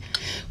sosai,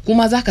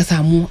 kuma zaka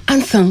samu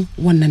an san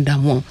wannan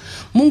damuwan.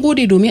 Mun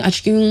gode domin a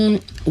cikin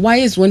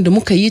wayes wanda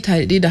muka yi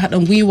tare da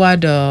haɗin gwiwa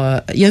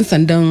da yan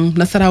sandan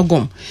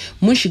Nasarawa,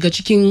 mun shiga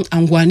cikin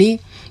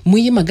angwane, mun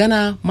yi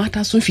magana,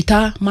 mata sun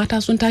fita, mata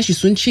sun tashi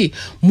sun ce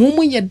mu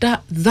mun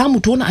yadda za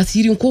mu tona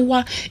asirin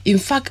kowa. In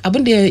fact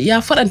abin da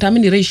ya faranta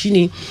mini rai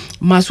shine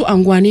masu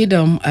angwane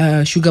da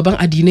shugaban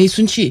addinai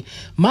sun ce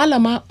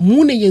malama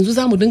mu ne yanzu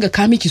za mu dinga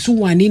kamiki su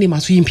wane ne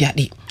masu yin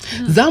fyaɗe,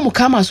 za mu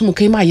kama su mu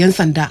kai ma yan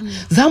sanda,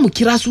 za mu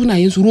kira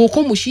sunayensu.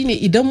 Rokon mu shine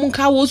idan mun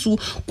kawo su,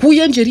 ku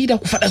yan jarida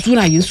ku faɗa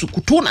sunayensu,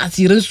 ku tona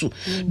asirinsu,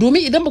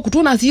 domin idan ba ku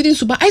tona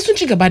asirinsu ba ai sun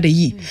ci gaba da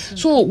yi.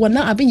 So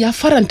wannan abin ya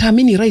faranta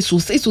mini rai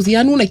sosai sosai,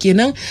 ya nuna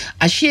kenan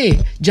ashe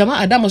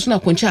jama'a dama suna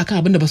kwanci akan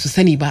abin da ba su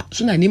sani ba,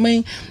 suna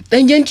neman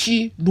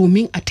ɗanyanci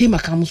domin a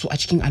taimaka musu a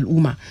cikin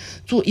al'umma.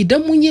 So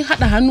idan mun yi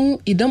haɗa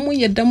hannu, idan mun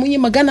yadda mun yi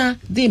magana,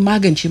 zai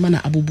magance mana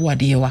abubuwa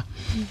da yawa.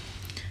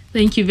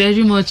 Thank you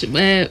very much.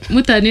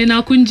 Mutane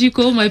na kunji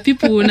ko, my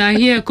people na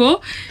here ko,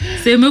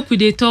 say make we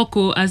dey talk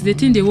ko, as they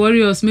think the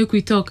warriors make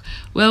we talk.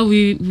 Well,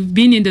 we've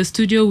been in the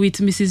studio with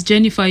Mrs.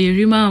 Jennifer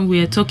Yerima, and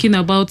we are talking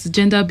about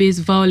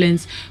gender-based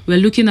violence. We're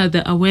looking at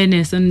the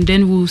awareness, and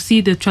then we'll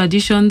see the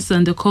traditions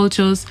and the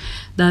cultures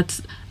that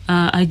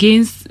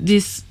against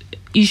this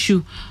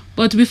issue.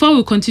 But before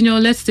we continue,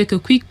 let's take a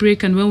quick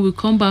break, and when we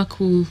come back,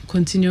 we'll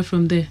continue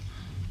from there.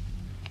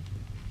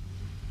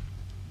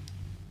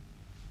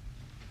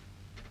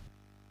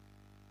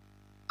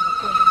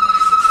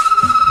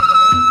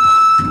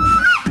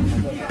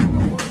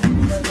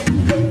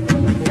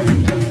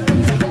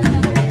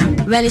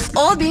 When it's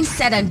all been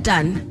said and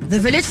done, the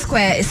village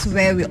square is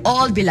where we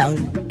all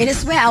belong. It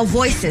is where our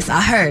voices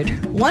are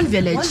heard. One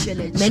village,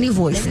 many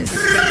voices.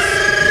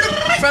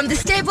 From the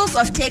stables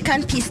of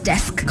Tekan Peace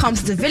Desk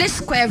comes the Village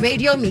Square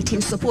radio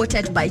meeting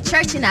supported by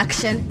Church in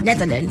Action,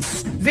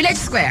 Netherlands. Village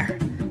Square,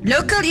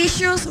 local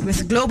issues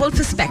with global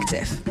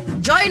perspective.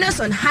 Join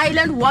us on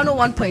Highland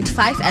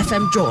 101.5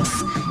 FM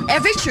Jos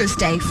every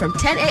Tuesday from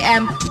 10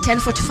 a.m. to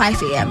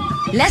 10:45 a.m.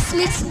 Let's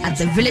meet at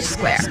the Village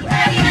Square.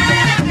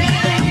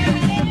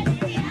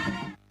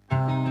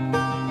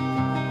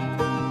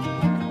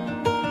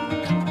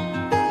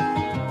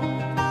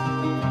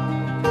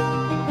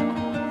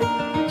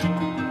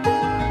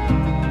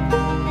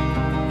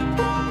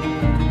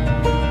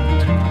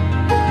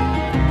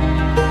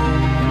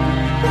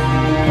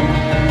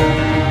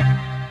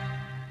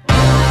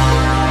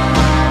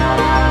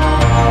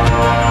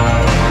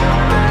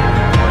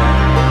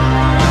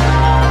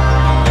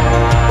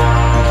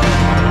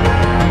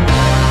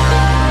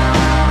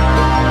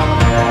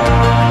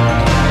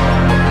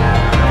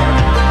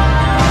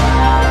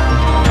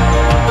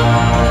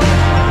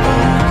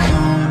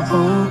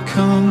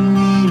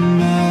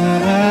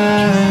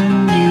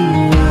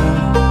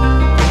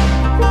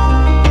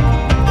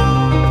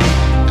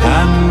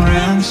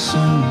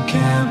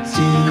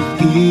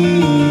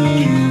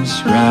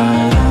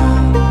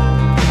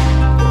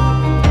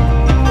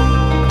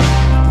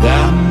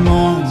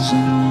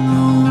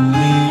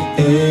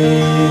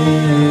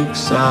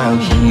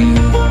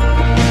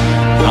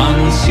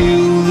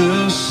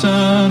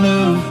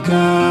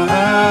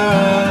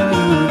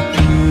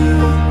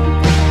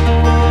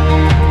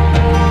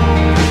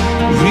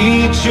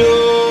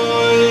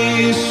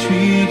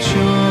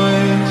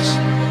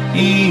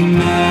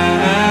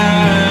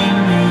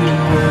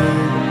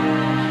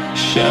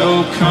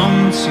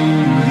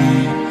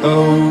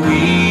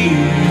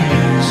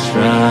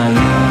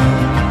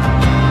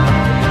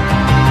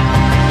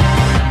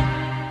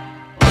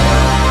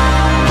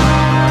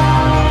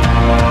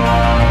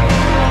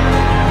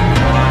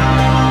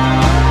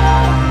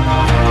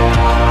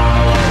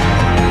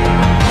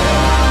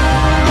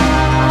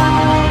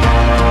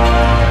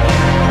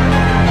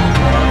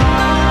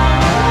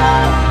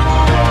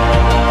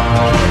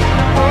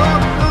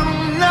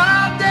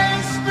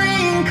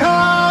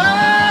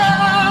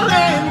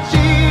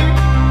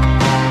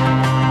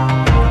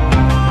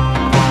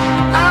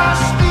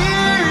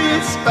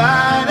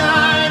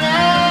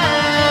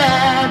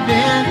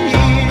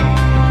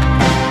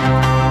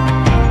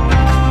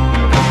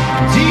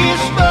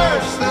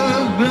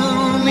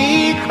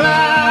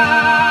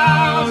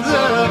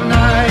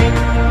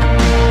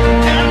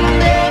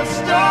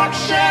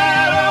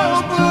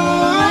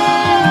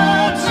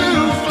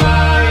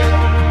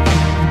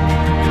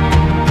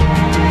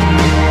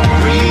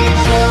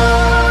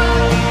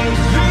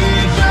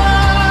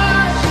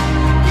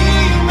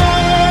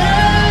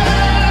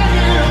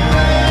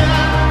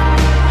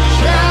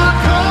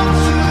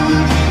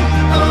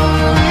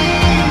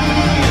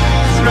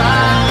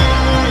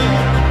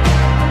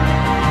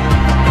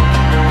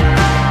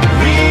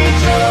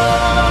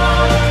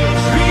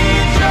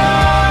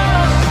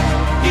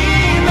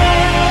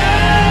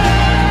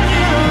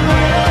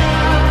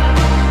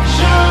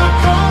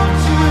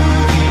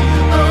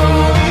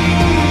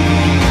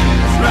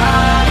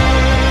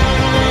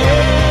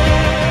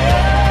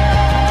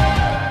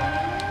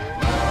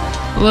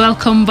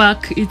 Welcome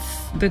back.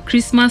 It's the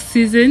Christmas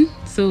season,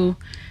 so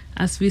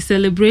as we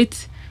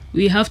celebrate,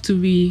 we have to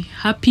be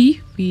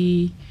happy.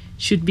 We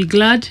should be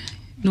glad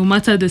no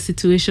matter the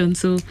situation.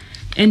 So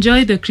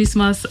enjoy the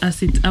Christmas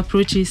as it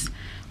approaches.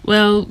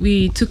 Well,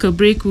 we took a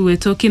break. We were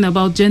talking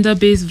about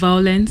gender-based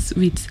violence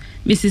with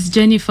Mrs.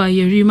 Jennifer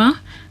Yerima,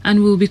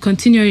 and we'll be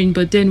continuing,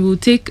 but then we'll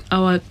take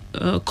our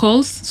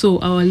calls, so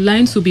our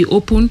lines will be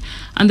open,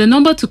 and the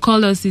number to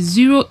call us is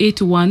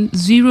 081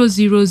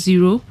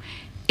 000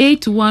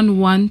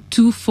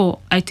 81124.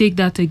 I take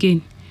that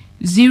again,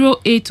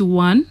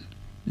 081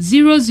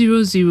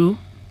 000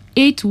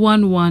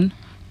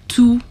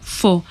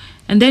 81124.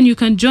 And then you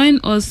can join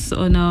us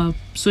on our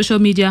social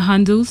media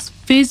handles.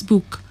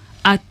 Facebook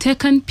at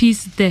Tekan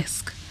Peace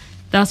Desk.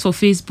 That's for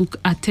Facebook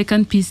at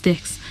Tekan Peace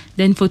Desk.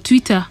 Then for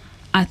Twitter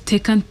at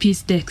Tekan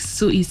Peace Desk.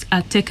 So it's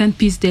at Tekan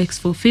Peace Desk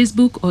for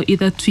Facebook or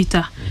either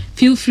Twitter.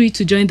 Feel free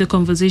to join the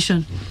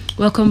conversation.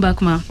 Welcome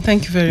back, Ma.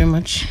 Thank you very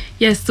much.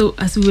 Yes, so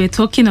as we were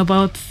talking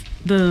about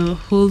the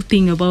whole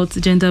thing about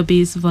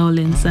gender-based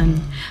violence,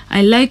 and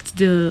I liked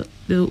the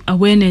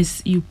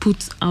awareness you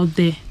put out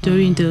there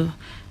during the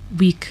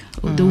week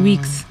or the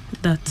weeks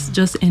that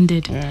just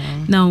ended.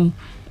 Now,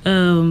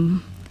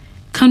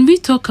 can we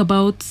talk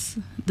about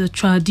the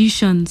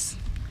traditions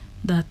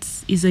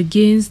that is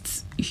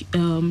against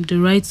the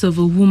rights of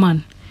a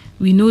woman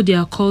we know there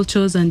are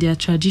cultures and there are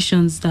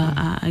traditions that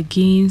are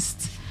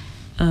against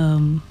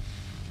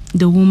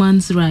the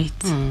woman's right.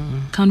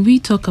 Can we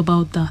talk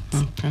about that?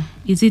 Okay.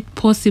 Is it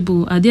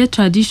possible? Are there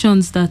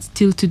traditions that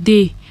till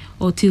today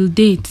or till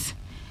date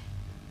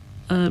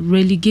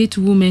relegate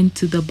women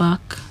to the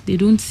back? They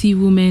don't see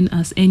women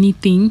as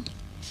anything.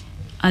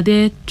 Are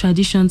there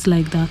traditions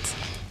like that?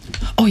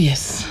 Oh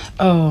yes.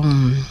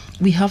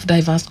 We have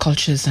diverse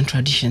cultures and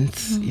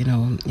traditions, you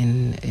know,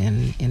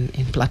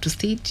 in Plateau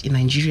State, in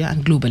Nigeria,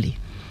 and globally.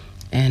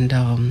 And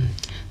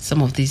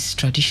some of these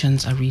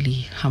traditions are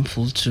really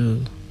harmful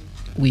to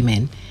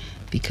women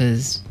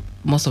because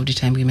most of the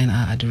time women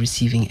are at the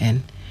receiving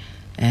end.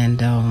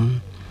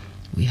 And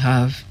we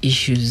have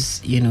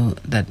issues, you know,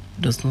 that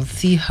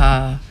see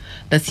her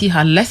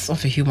less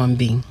of a human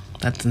being.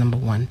 That's number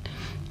one.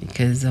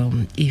 Because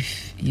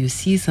if you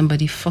see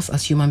somebody first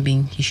as human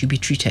being, he should be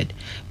treated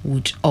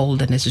with all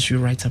the necessary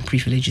rights and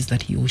privileges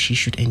that he or she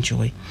should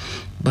enjoy.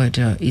 But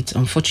it's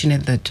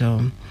unfortunate that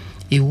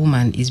a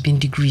woman is being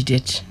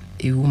degraded.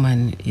 A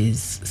woman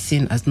is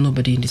seen as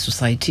nobody in the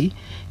society.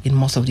 In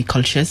most of the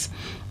cultures,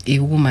 a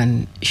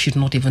woman should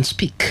not even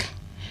speak.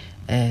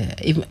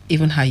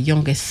 Even her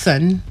youngest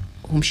son,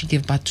 whom she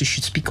gave birth to,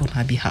 should speak on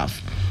her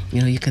behalf. You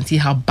know, you can see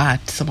how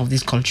bad some of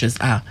these cultures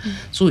are.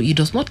 So it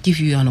does not give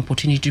you an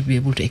opportunity to be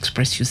able to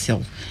express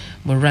yourself,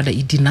 but rather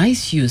it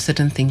denies you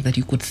certain things that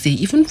you could say,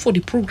 even for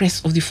the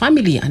progress of the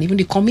family and even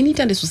the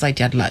community and the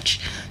society at large,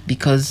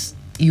 because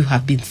you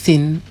have been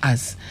seen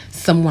as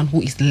someone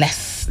who is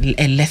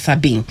a lesser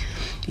being,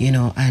 you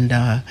know. And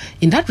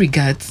in that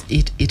regard,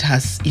 it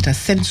has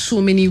sent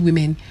so many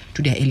women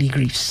to their early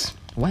graves.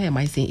 Why am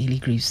I saying early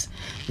graves?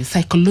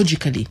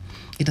 Psychologically,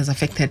 it has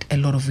affected a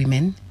lot of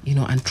women, you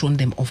know, and thrown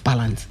them off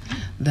balance,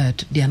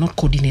 that they are not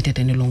coordinated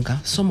any longer.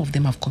 Some of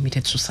them have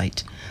committed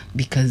suicide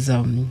because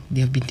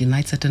they have been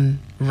denied certain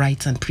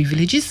rights and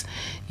privileges.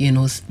 You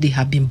know, they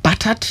have been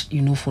battered,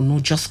 you know, for no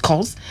just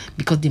cause,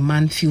 because the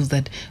man feels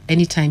that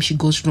anytime she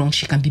goes wrong,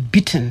 she can be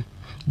beaten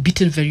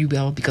very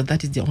well, because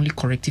that is the only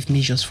corrective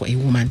measures for a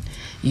woman,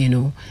 you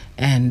know.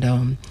 And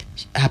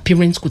her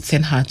parents could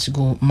send her to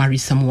go marry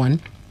someone,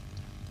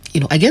 you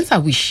know, against her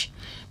wish.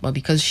 But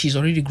because she's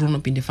already grown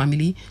up in the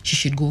family, she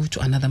should go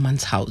to another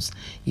man's house.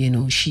 You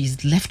know,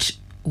 she's left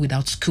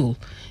without school,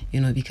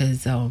 you know,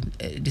 because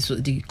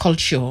the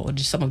culture or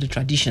some of the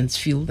traditions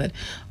feel that,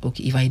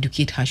 okay, if I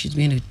educate her, she's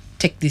going to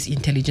take this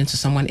intelligence to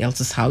someone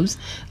else's house,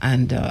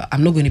 and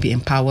I'm not going to be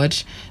empowered,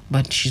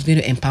 but she's going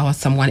to empower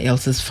someone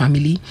else's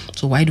family.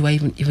 So why do I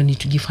even need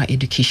to give her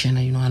education,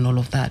 you know, and all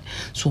of that?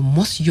 So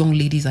most young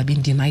ladies are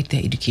being denied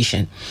their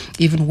education,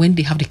 even when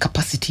they have the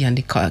capacity and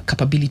the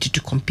capability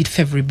to compete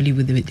favorably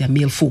with their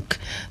male folk.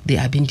 They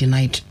are being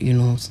denied, you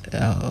know,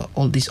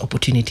 all these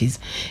opportunities,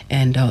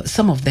 and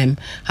some of them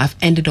have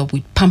ended up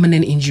with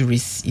permanent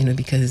injuries, you know,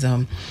 because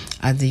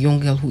as a young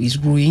girl who is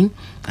growing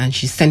and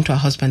she's sent to her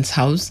husband's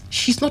house,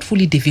 she's not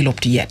fully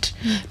developed yet.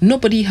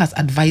 Nobody has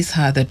advised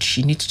her that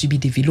she needs to be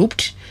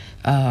developed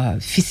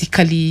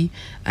physically,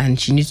 and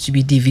she needs to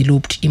be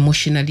developed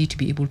emotionally to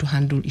be able to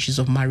handle issues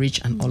of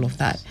marriage and all of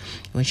that.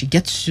 When she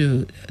gets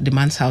to the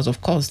man's house,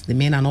 of course, the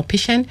men are not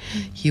patient.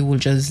 He will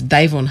just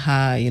dive on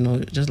her, you know,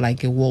 just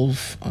like a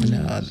wolf on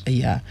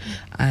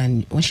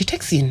and when she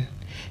takes in,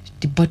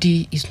 the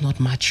body is not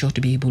mature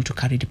to be able to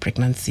carry the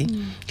pregnancy.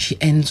 She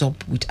ends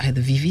up with either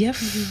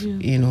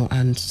VVF, you know,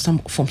 and some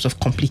forms of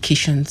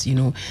complications, you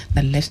know,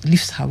 that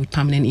leaves her with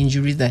permanent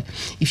injuries that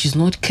if she's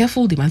not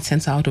careful, the man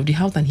sends her out of the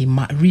house and he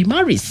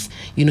remarries,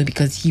 you know,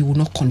 because he will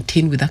not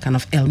contain with that kind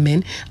of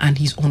ailment, and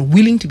he's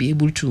unwilling to be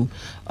able to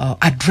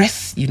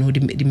address, you know,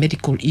 the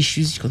medical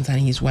issues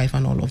concerning his wife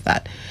and all of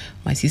that.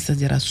 My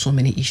sisters, there are so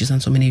many issues,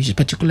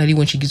 particularly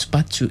when she gives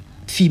birth to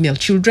female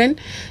children,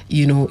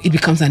 you know, it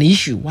becomes an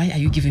issue. Why are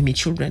you giving me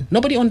children?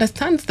 Nobody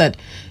understands that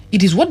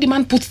it is what the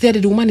man puts there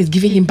that the woman is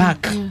giving him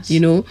back, you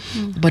know.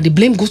 But the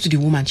blame goes to the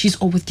woman. She's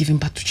always giving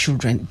birth to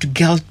children, to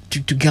girls.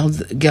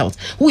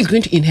 Who is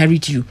going to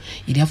inherit you?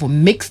 It therefore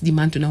makes the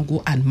man to now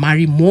go and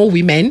marry more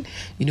women,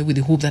 you know, with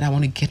the hope that I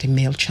want to get a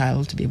male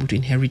child to be able to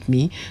inherit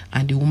me.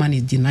 And the woman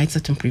is denied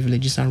certain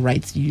privileges and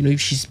rights. You know, if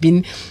she's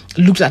been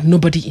looked at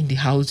nobody in the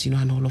house, you know,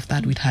 and all of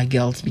that with her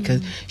girls,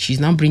 because she's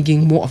now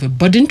bringing more of a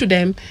burden to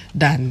them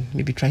than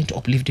maybe trying to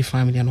uplift the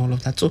family and all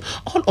of that. So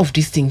all of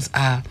these things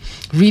are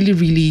really,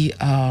 really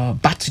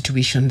bad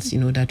situations, you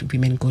know, that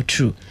women go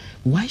through.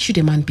 Why should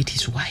a man beat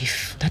his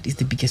wife? That is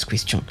the biggest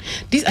question.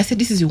 This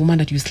is a woman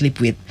that you sleep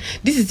with.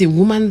 This is a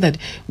woman that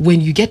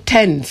when you get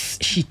tense,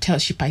 she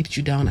pipes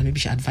you down and maybe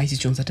she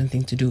advises you on certain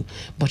things to do,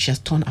 but she has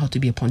turned out to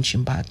be a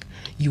punching bag.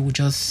 You will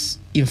just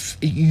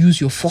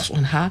use your force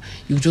on her.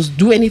 You will just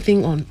do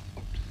anything on.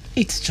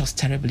 It's just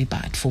terribly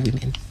bad for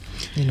women.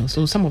 You know,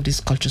 so some of these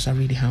cultures are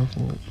really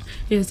harmful.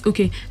 Yes,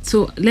 okay.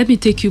 So let me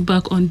take you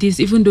back on this,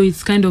 even though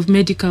it's kind of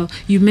medical.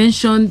 You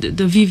mentioned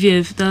the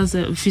VVF, that's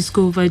a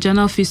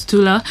viscovaginal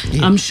fistula.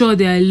 Yeah. I'm sure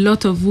there are a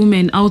lot of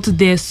women out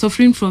there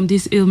suffering from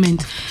this ailment.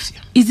 Course,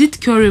 yeah. Is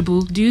it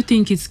curable? Do you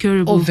think it's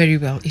curable? Oh, very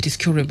well. It is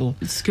curable.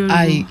 It's curable.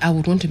 I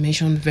would want to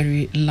mention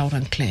very loud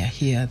and clear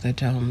here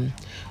that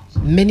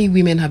Many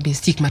women have been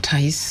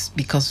stigmatized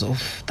because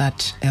of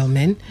that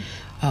ailment.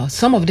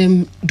 Some of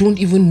them don't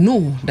even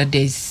know that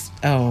there's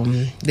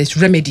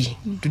remedy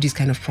to this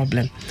kind of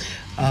problem.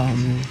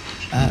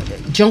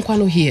 John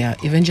Kwano here,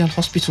 Evangel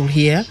Hospital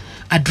here,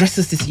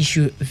 addresses this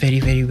issue very,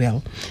 very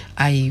well.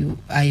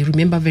 I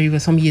remember very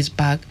well some years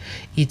back,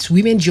 it's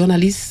women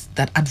journalists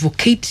that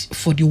advocate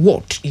for the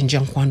ward in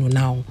John Kwano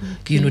now,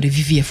 the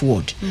VVF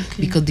ward,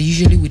 because they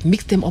usually would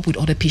mix them up with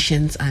other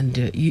patients, and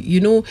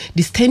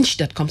the stench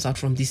that comes out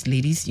from these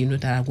ladies,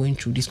 that are going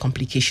through these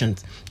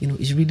complications,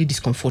 is really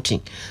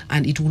discomforting,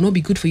 and it will not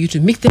be good for you to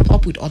mix them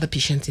up with other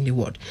patients in the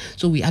ward.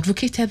 So we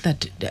advocated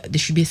that there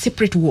should be a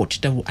separate ward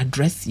that will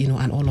address,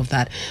 and all of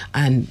that,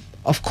 and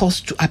of course,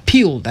 to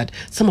appeal that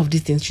some of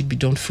these things should be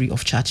done free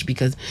of charge,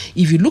 because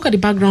if you look at the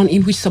background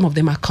in which some of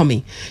them are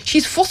coming,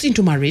 she's forced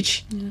into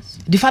marriage. Yes.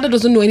 The father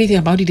doesn't know anything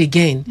about it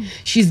again.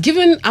 She's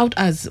given out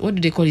as, what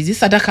do they call it? Is it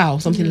sadaka or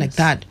something like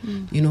that?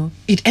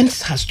 It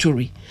ends her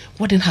story.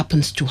 What then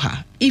happens to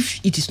her?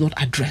 If it is not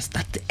addressed,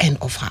 that's the end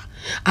of her.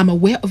 I'm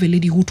aware of a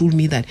lady who told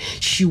me that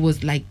she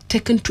was like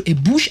taken to a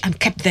bush and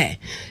kept there.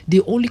 They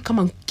only come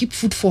and keep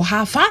food for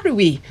her far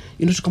away,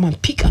 to come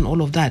and pick and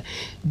all of that.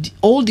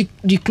 All the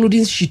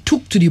clothing she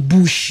took to the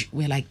bush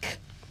were like...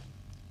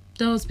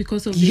 That was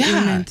because of the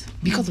ailment.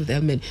 Because of the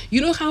ailment.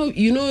 You know how,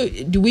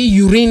 the way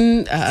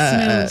urine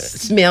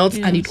smells,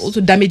 and it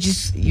also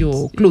damages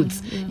your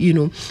clothes,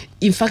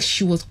 In fact,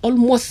 she was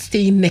almost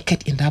staying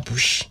naked in that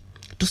bush.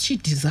 Does she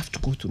deserve to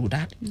go through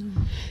that?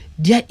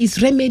 There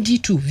is remedy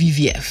to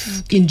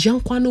VVF. In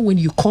John Kwano, when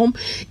you come,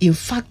 in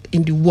fact,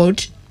 in the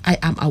world, I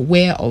am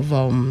aware of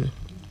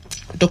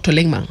Dr.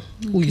 Lengman,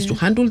 who used to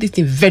handle this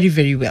thing very,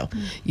 very well.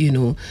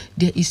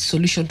 There is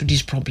solution to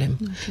this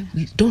problem.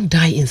 Don't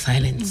die in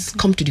silence.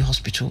 Come to the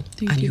hospital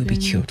and you'll be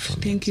cured from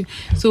it. Thank you.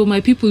 So,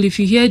 my people, if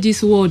you hear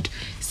this word,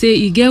 say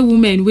you get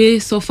women who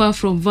suffer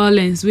from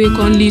violence, who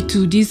can lead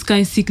to this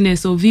kind of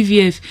sickness or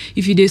VVF.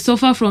 If they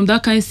suffer from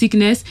that kind of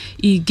sickness,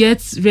 it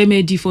gets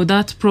remedy for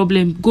that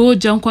problem. Go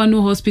John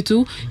Kwano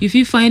Hospital. If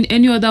you find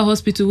any other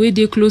hospital where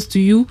they're close to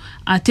you,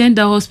 attend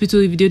that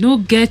hospital. If they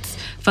don't get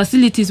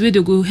facilities where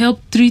they go help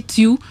treat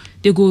you,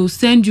 they go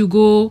send you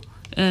go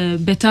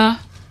better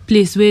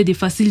place where the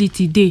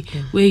facility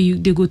where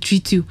they go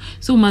treat you.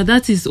 So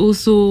that is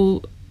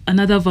also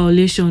another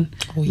violation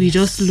we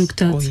just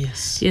looked at.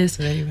 Yes.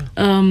 Very well.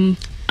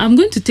 I'm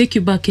going to take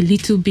you back a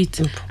little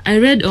bit. I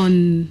read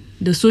on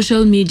the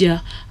social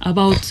media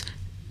about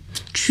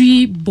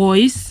 3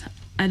 boys.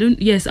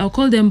 I'll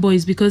call them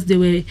boys because they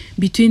were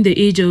between the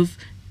age of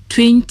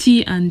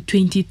 20 and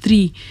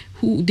 23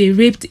 who they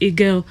raped a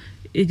girl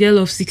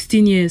of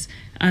 16 years,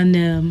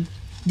 and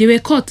they were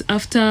caught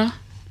after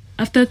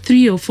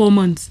 3 or 4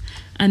 months,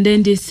 and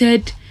then they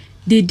said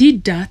they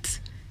did that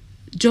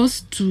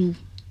just to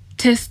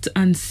test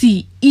and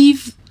see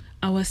if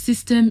our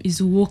system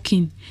is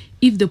working,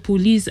 if the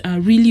police are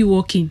really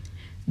working.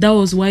 That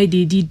was why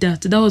they did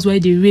that. That was why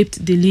they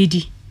raped the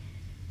lady.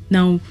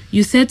 Now,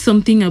 you said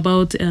something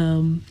about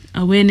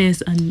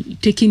awareness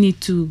and taking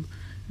it to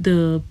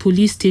the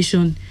police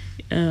station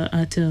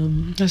at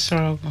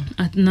Nasarawa.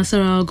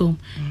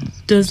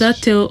 Does that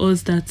tell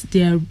us that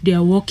they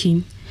are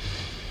working?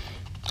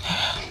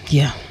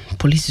 Yeah,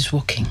 police is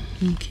working.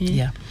 Okay.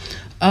 Yeah.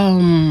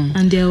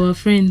 And they are our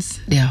friends.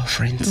 They are our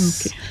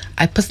friends. Okay.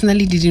 I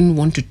personally didn't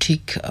want to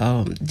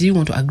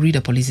agree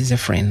that police is a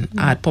friend.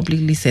 I had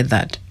publicly said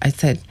that. I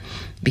said,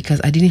 because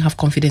I didn't have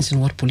confidence in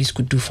what police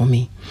could do for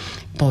me.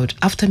 But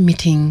after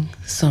meeting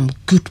some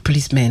good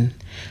policemen,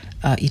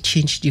 it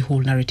changed the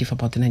whole narrative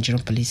about the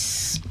Nigerian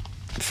police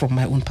from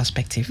my own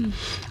perspective.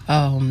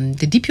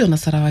 The DPO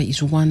Nasarawa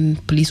is one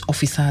police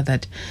officer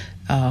that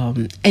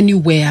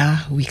anywhere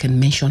we can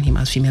mention him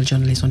as female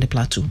journalist on the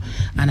plateau,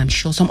 and I'm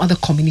sure some other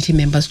community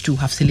members too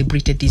have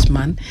celebrated this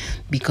man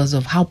because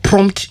of how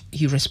prompt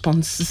he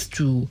responds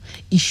to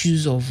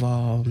issues of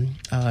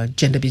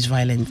gender-based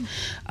violence,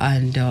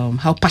 and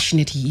how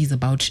passionate he is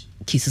about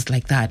cases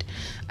like that.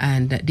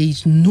 And there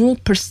is no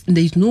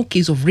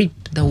case of rape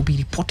that will be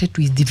reported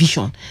to his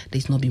division that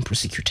is not being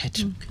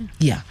prosecuted.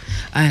 Yeah,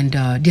 and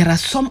there are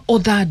some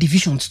other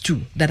divisions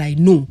too that I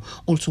know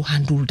also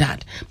handle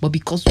that, but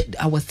because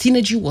our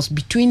synergy was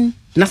between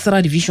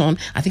Nasarawa division,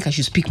 I think I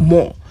should speak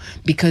more,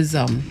 because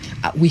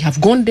we have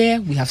gone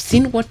there, we have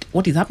seen what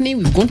is happening,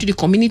 we've gone to the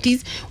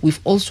communities, we've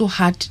also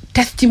had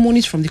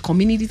testimonies from the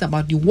communities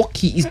about the work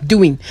he is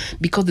doing,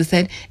 because they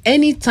said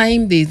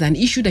anytime there is an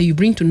issue that you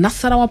bring to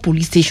Nasarawa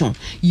police station,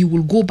 you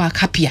will go back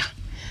happier.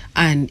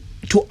 And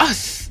to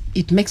us,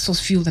 it makes us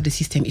feel that the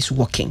system is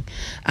working.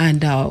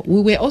 And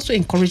we were also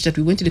encouraged that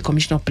we went to the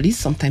Commissioner of Police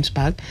sometimes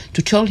back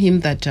to tell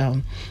him that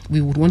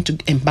we would want to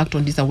embark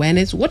on this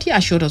awareness. What he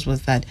assured us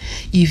was that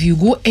if you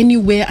go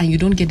anywhere and you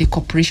don't get the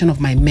cooperation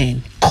of my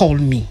men, call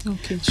me.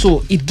 Okay.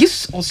 So it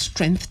gives us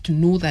strength to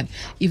know that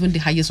even the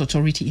highest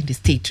authority in the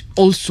state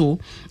also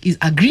is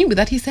agreeing with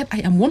that. He said, I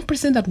am one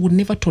person that would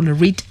never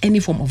tolerate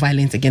any form of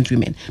violence against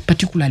women,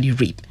 particularly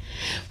rape.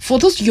 For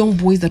those young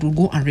boys that will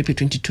go and rape a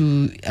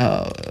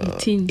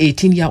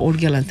 18-year-old old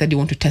girl and said they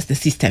want to test the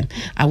system.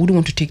 I wouldn't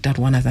want to take that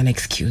one as an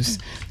excuse.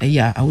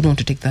 I wouldn't want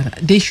to take that.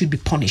 They should be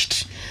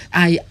punished.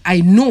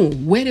 I know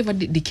wherever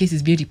the case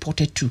is being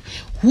reported to,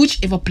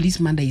 whichever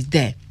policeman that is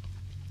there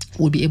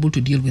will be able to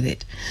deal with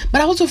it.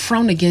 But I also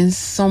frown against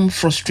some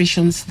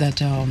frustrations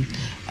that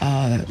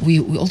we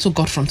also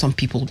got from some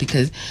people,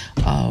 because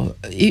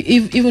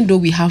even though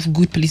we have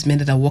good policemen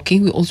that are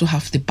working, we also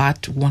have the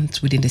bad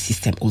ones within the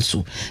system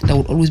also that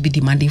would always be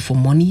demanding for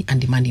money.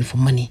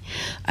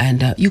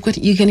 And you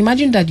can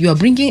imagine that you are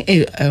bringing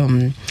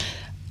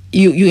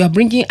you are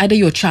bringing either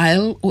your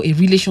child or a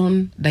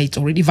relation that is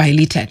already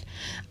violated.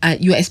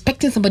 You are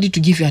expecting somebody to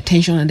give you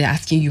attention, and they're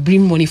asking you,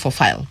 bring money for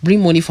file,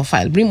 bring money for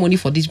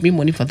this, bring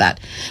money for that.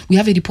 We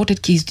have a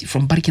reported case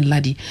from Barking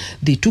Ladi.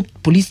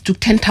 Police took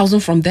 10,000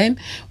 from them.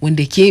 When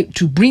they came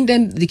to bring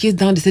them the case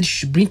down, they said you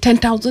should bring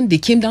 10,000. They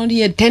came down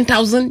here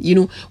 10,000.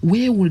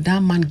 Where will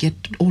that man get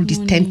all these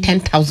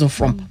 10,000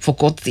 from? For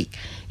God's sake,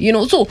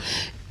 so.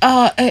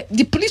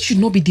 The police should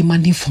not be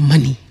demanding for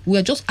money. We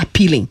are just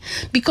appealing,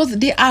 because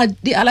they are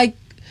like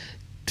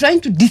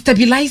trying to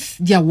destabilize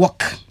their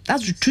work.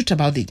 That's the truth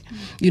about it,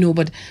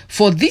 But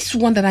for this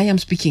one that I am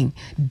speaking,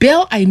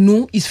 bail, I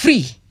know, is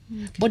free.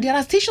 But there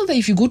are stations that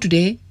if you go to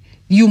there,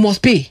 you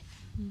must pay.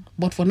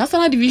 But for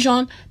National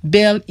Division,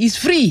 bail is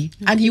free,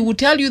 and he will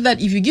tell you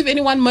that if you give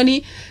anyone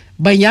money,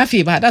 by your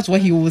favor, that's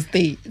what he will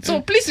say.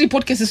 So please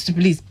report cases to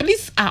police.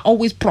 Police are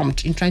always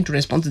prompt in trying to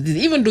respond to this.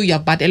 Even though you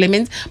have bad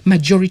elements,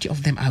 majority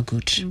of them are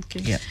good. Okay.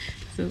 Yeah.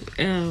 So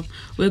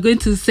we're going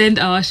to send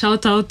our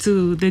shout out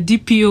to the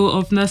DPO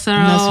of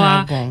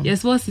Nasarawa.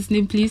 Yes, what's his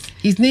name, please?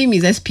 His name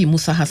is SP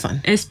Musa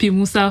Hassan. SP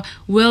Musa,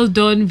 well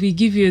done. We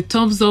give you a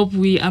thumbs up.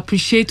 We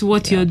appreciate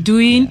what you're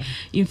doing.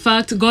 Yeah. In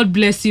fact, God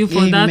bless you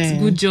for that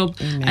good job.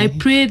 Amen. I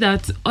pray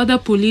that other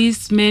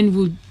policemen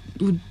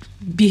would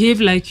behave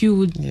like you,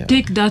 would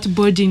take that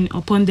burden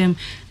upon them.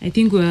 I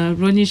think we are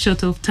running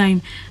short of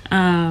time.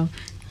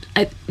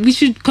 We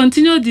should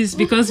continue this,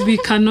 because we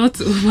cannot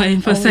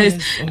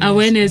overemphasize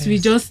awareness. We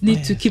just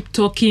need to keep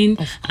talking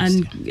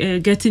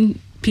and getting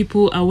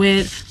people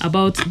aware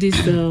about this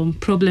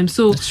problem.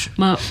 So,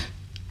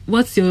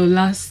 what's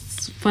your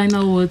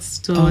final words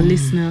to our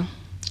listener?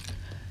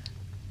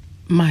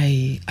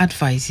 My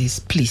advice is,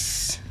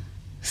 please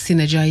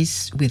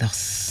synergize with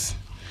us.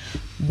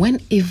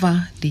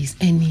 Whenever there is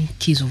any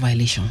case of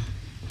violation,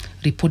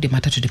 report the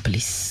matter to the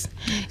police.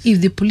 Yes. If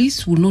the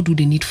police will not do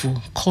the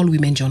needful, call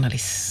women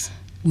journalists.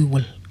 We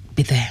will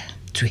be there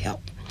to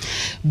help.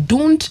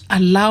 Don't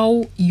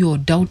allow your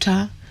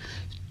daughter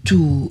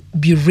to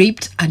be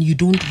raped and you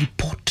don't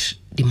report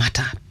the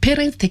matter.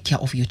 Parents, take care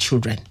of your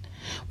children.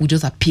 We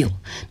just appeal,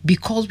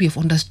 because we have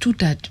understood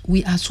that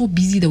we are so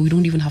busy that we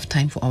don't even have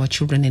time for our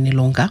children any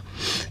longer.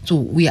 So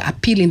we are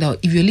appealing that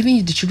if you're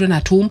leaving the children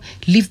at home,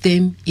 leave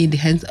them in the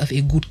hands of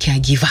a good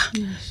caregiver.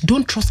 Yes.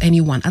 Don't trust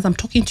anyone. As I'm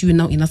talking to you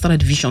now in Nasarawa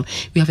Division,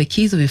 we have a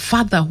case of a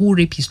father who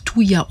raped his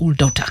 2-year-old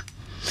daughter.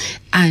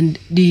 And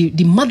the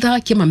mother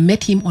came and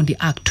met him on the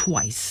ark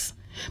twice.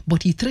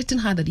 But he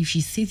threatened her that if she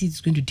says he's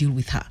going to deal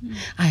with her.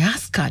 I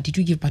asked her, did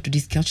you give birth to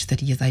this girl? She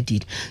said, yes, I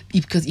did.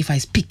 Because if I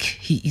speak,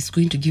 he is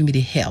going to give me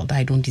the hell that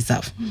I don't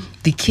deserve.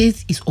 The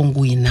case is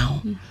ongoing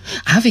now.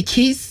 I have a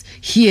case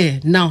here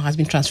now, has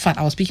been transferred.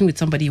 I was speaking with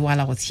somebody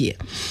while I was here.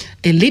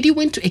 A lady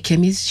went to a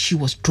chemist. She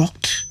was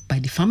drugged by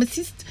the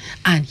pharmacist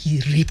and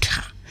he raped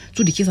her.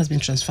 So the case has been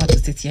transferred to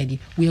State CID.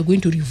 We are going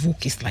to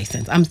revoke his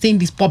license. I'm saying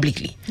this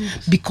publicly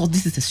because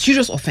this is a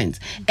serious offense.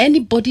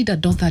 Anybody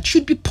that does that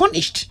should be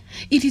punished.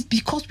 It is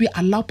because we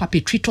allow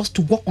perpetrators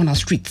to walk on our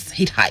streets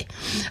head high.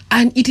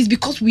 And it is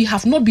because we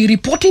have not been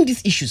reporting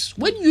these issues.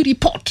 When you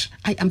report,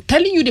 I am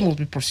telling you they must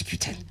be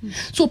prosecuted.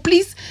 So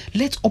please,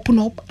 let's open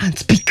up and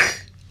speak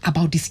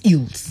about these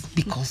ills,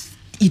 because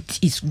it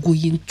is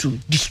going to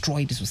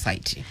destroy the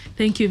society.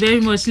 Thank you very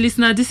much,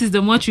 listener. This is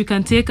the much we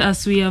can take,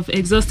 as we have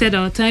exhausted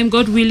our time.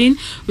 God willing,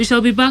 we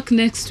shall be back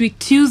next week,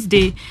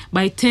 Tuesday,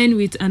 by 10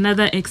 with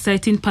another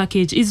exciting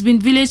package. It's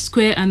been Village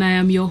Square, and I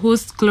am your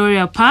host,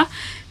 Gloria Pa.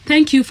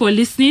 Thank you for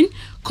listening.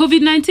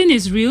 COVID-19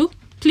 is real.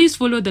 Please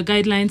follow the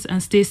guidelines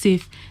and stay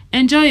safe.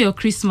 Enjoy your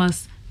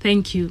Christmas.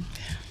 Thank you.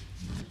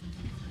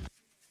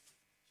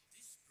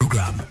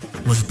 Program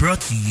was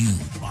brought to you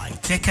by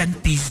Tech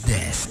and Peace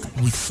Desk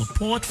with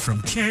support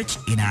from Church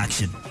in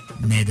Action,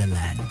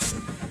 Netherlands.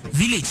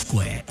 Village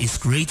Square is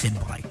created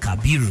by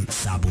Kabiru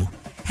Sabo.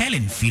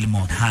 Helen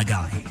Philmont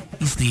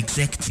Hagai is the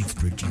executive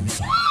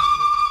producer.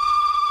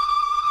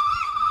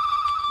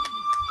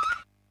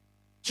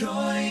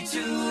 Joy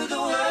to the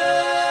world.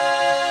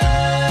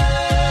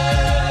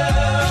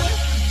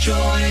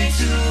 Joy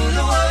to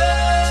the world.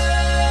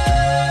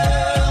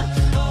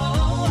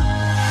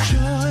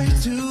 Joy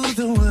to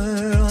the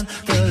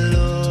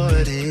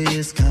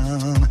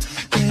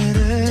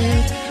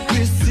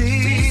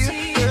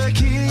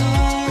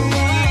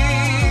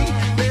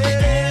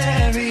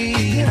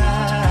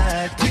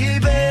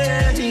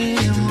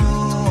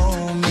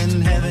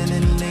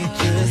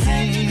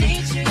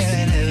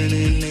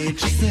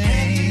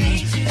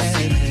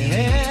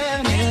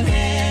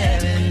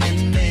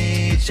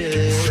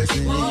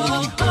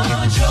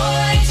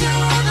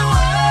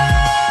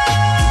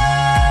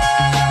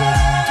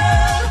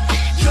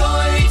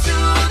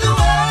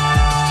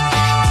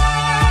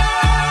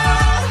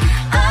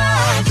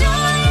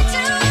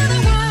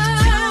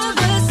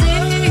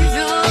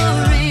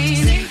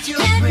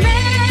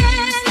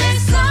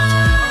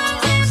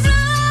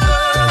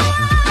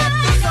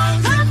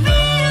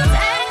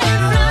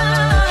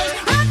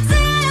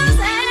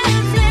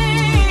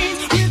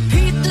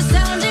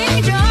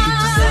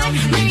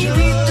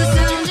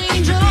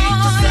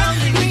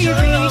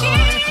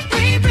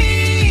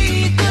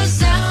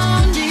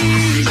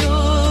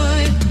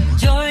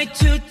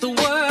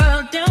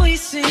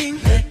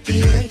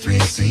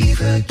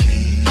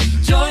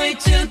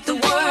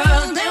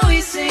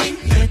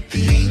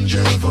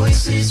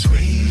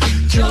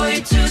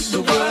Joy to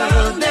the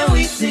world that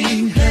we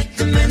sing. Let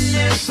the men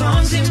their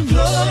songs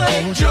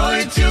employ.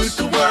 Joy to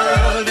the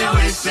world that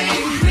we sing.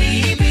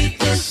 We beat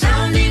the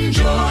sounding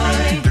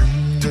joy.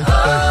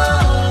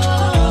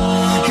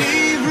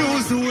 He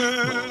rules the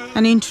world.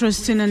 An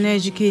interesting and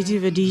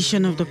educative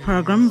edition of the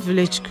program,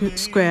 Village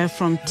Square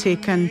from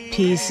Take and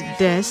Peace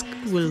Desk,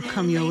 will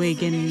come your way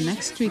again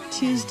next week,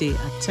 Tuesday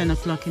at 10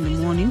 o'clock in the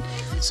morning.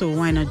 So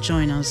why not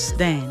join us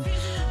then?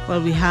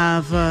 Well, we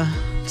have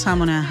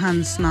time on our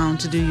hands now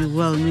to do you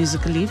well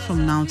musically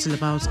from now till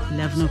about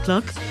 11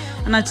 o'clock.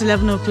 And at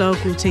 11 o'clock,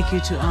 we'll take you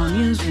to our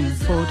newsroom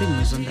for the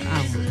news on the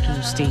hour.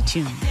 Do stay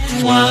tuned.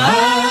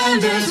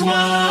 Wonders,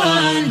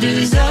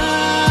 wonders.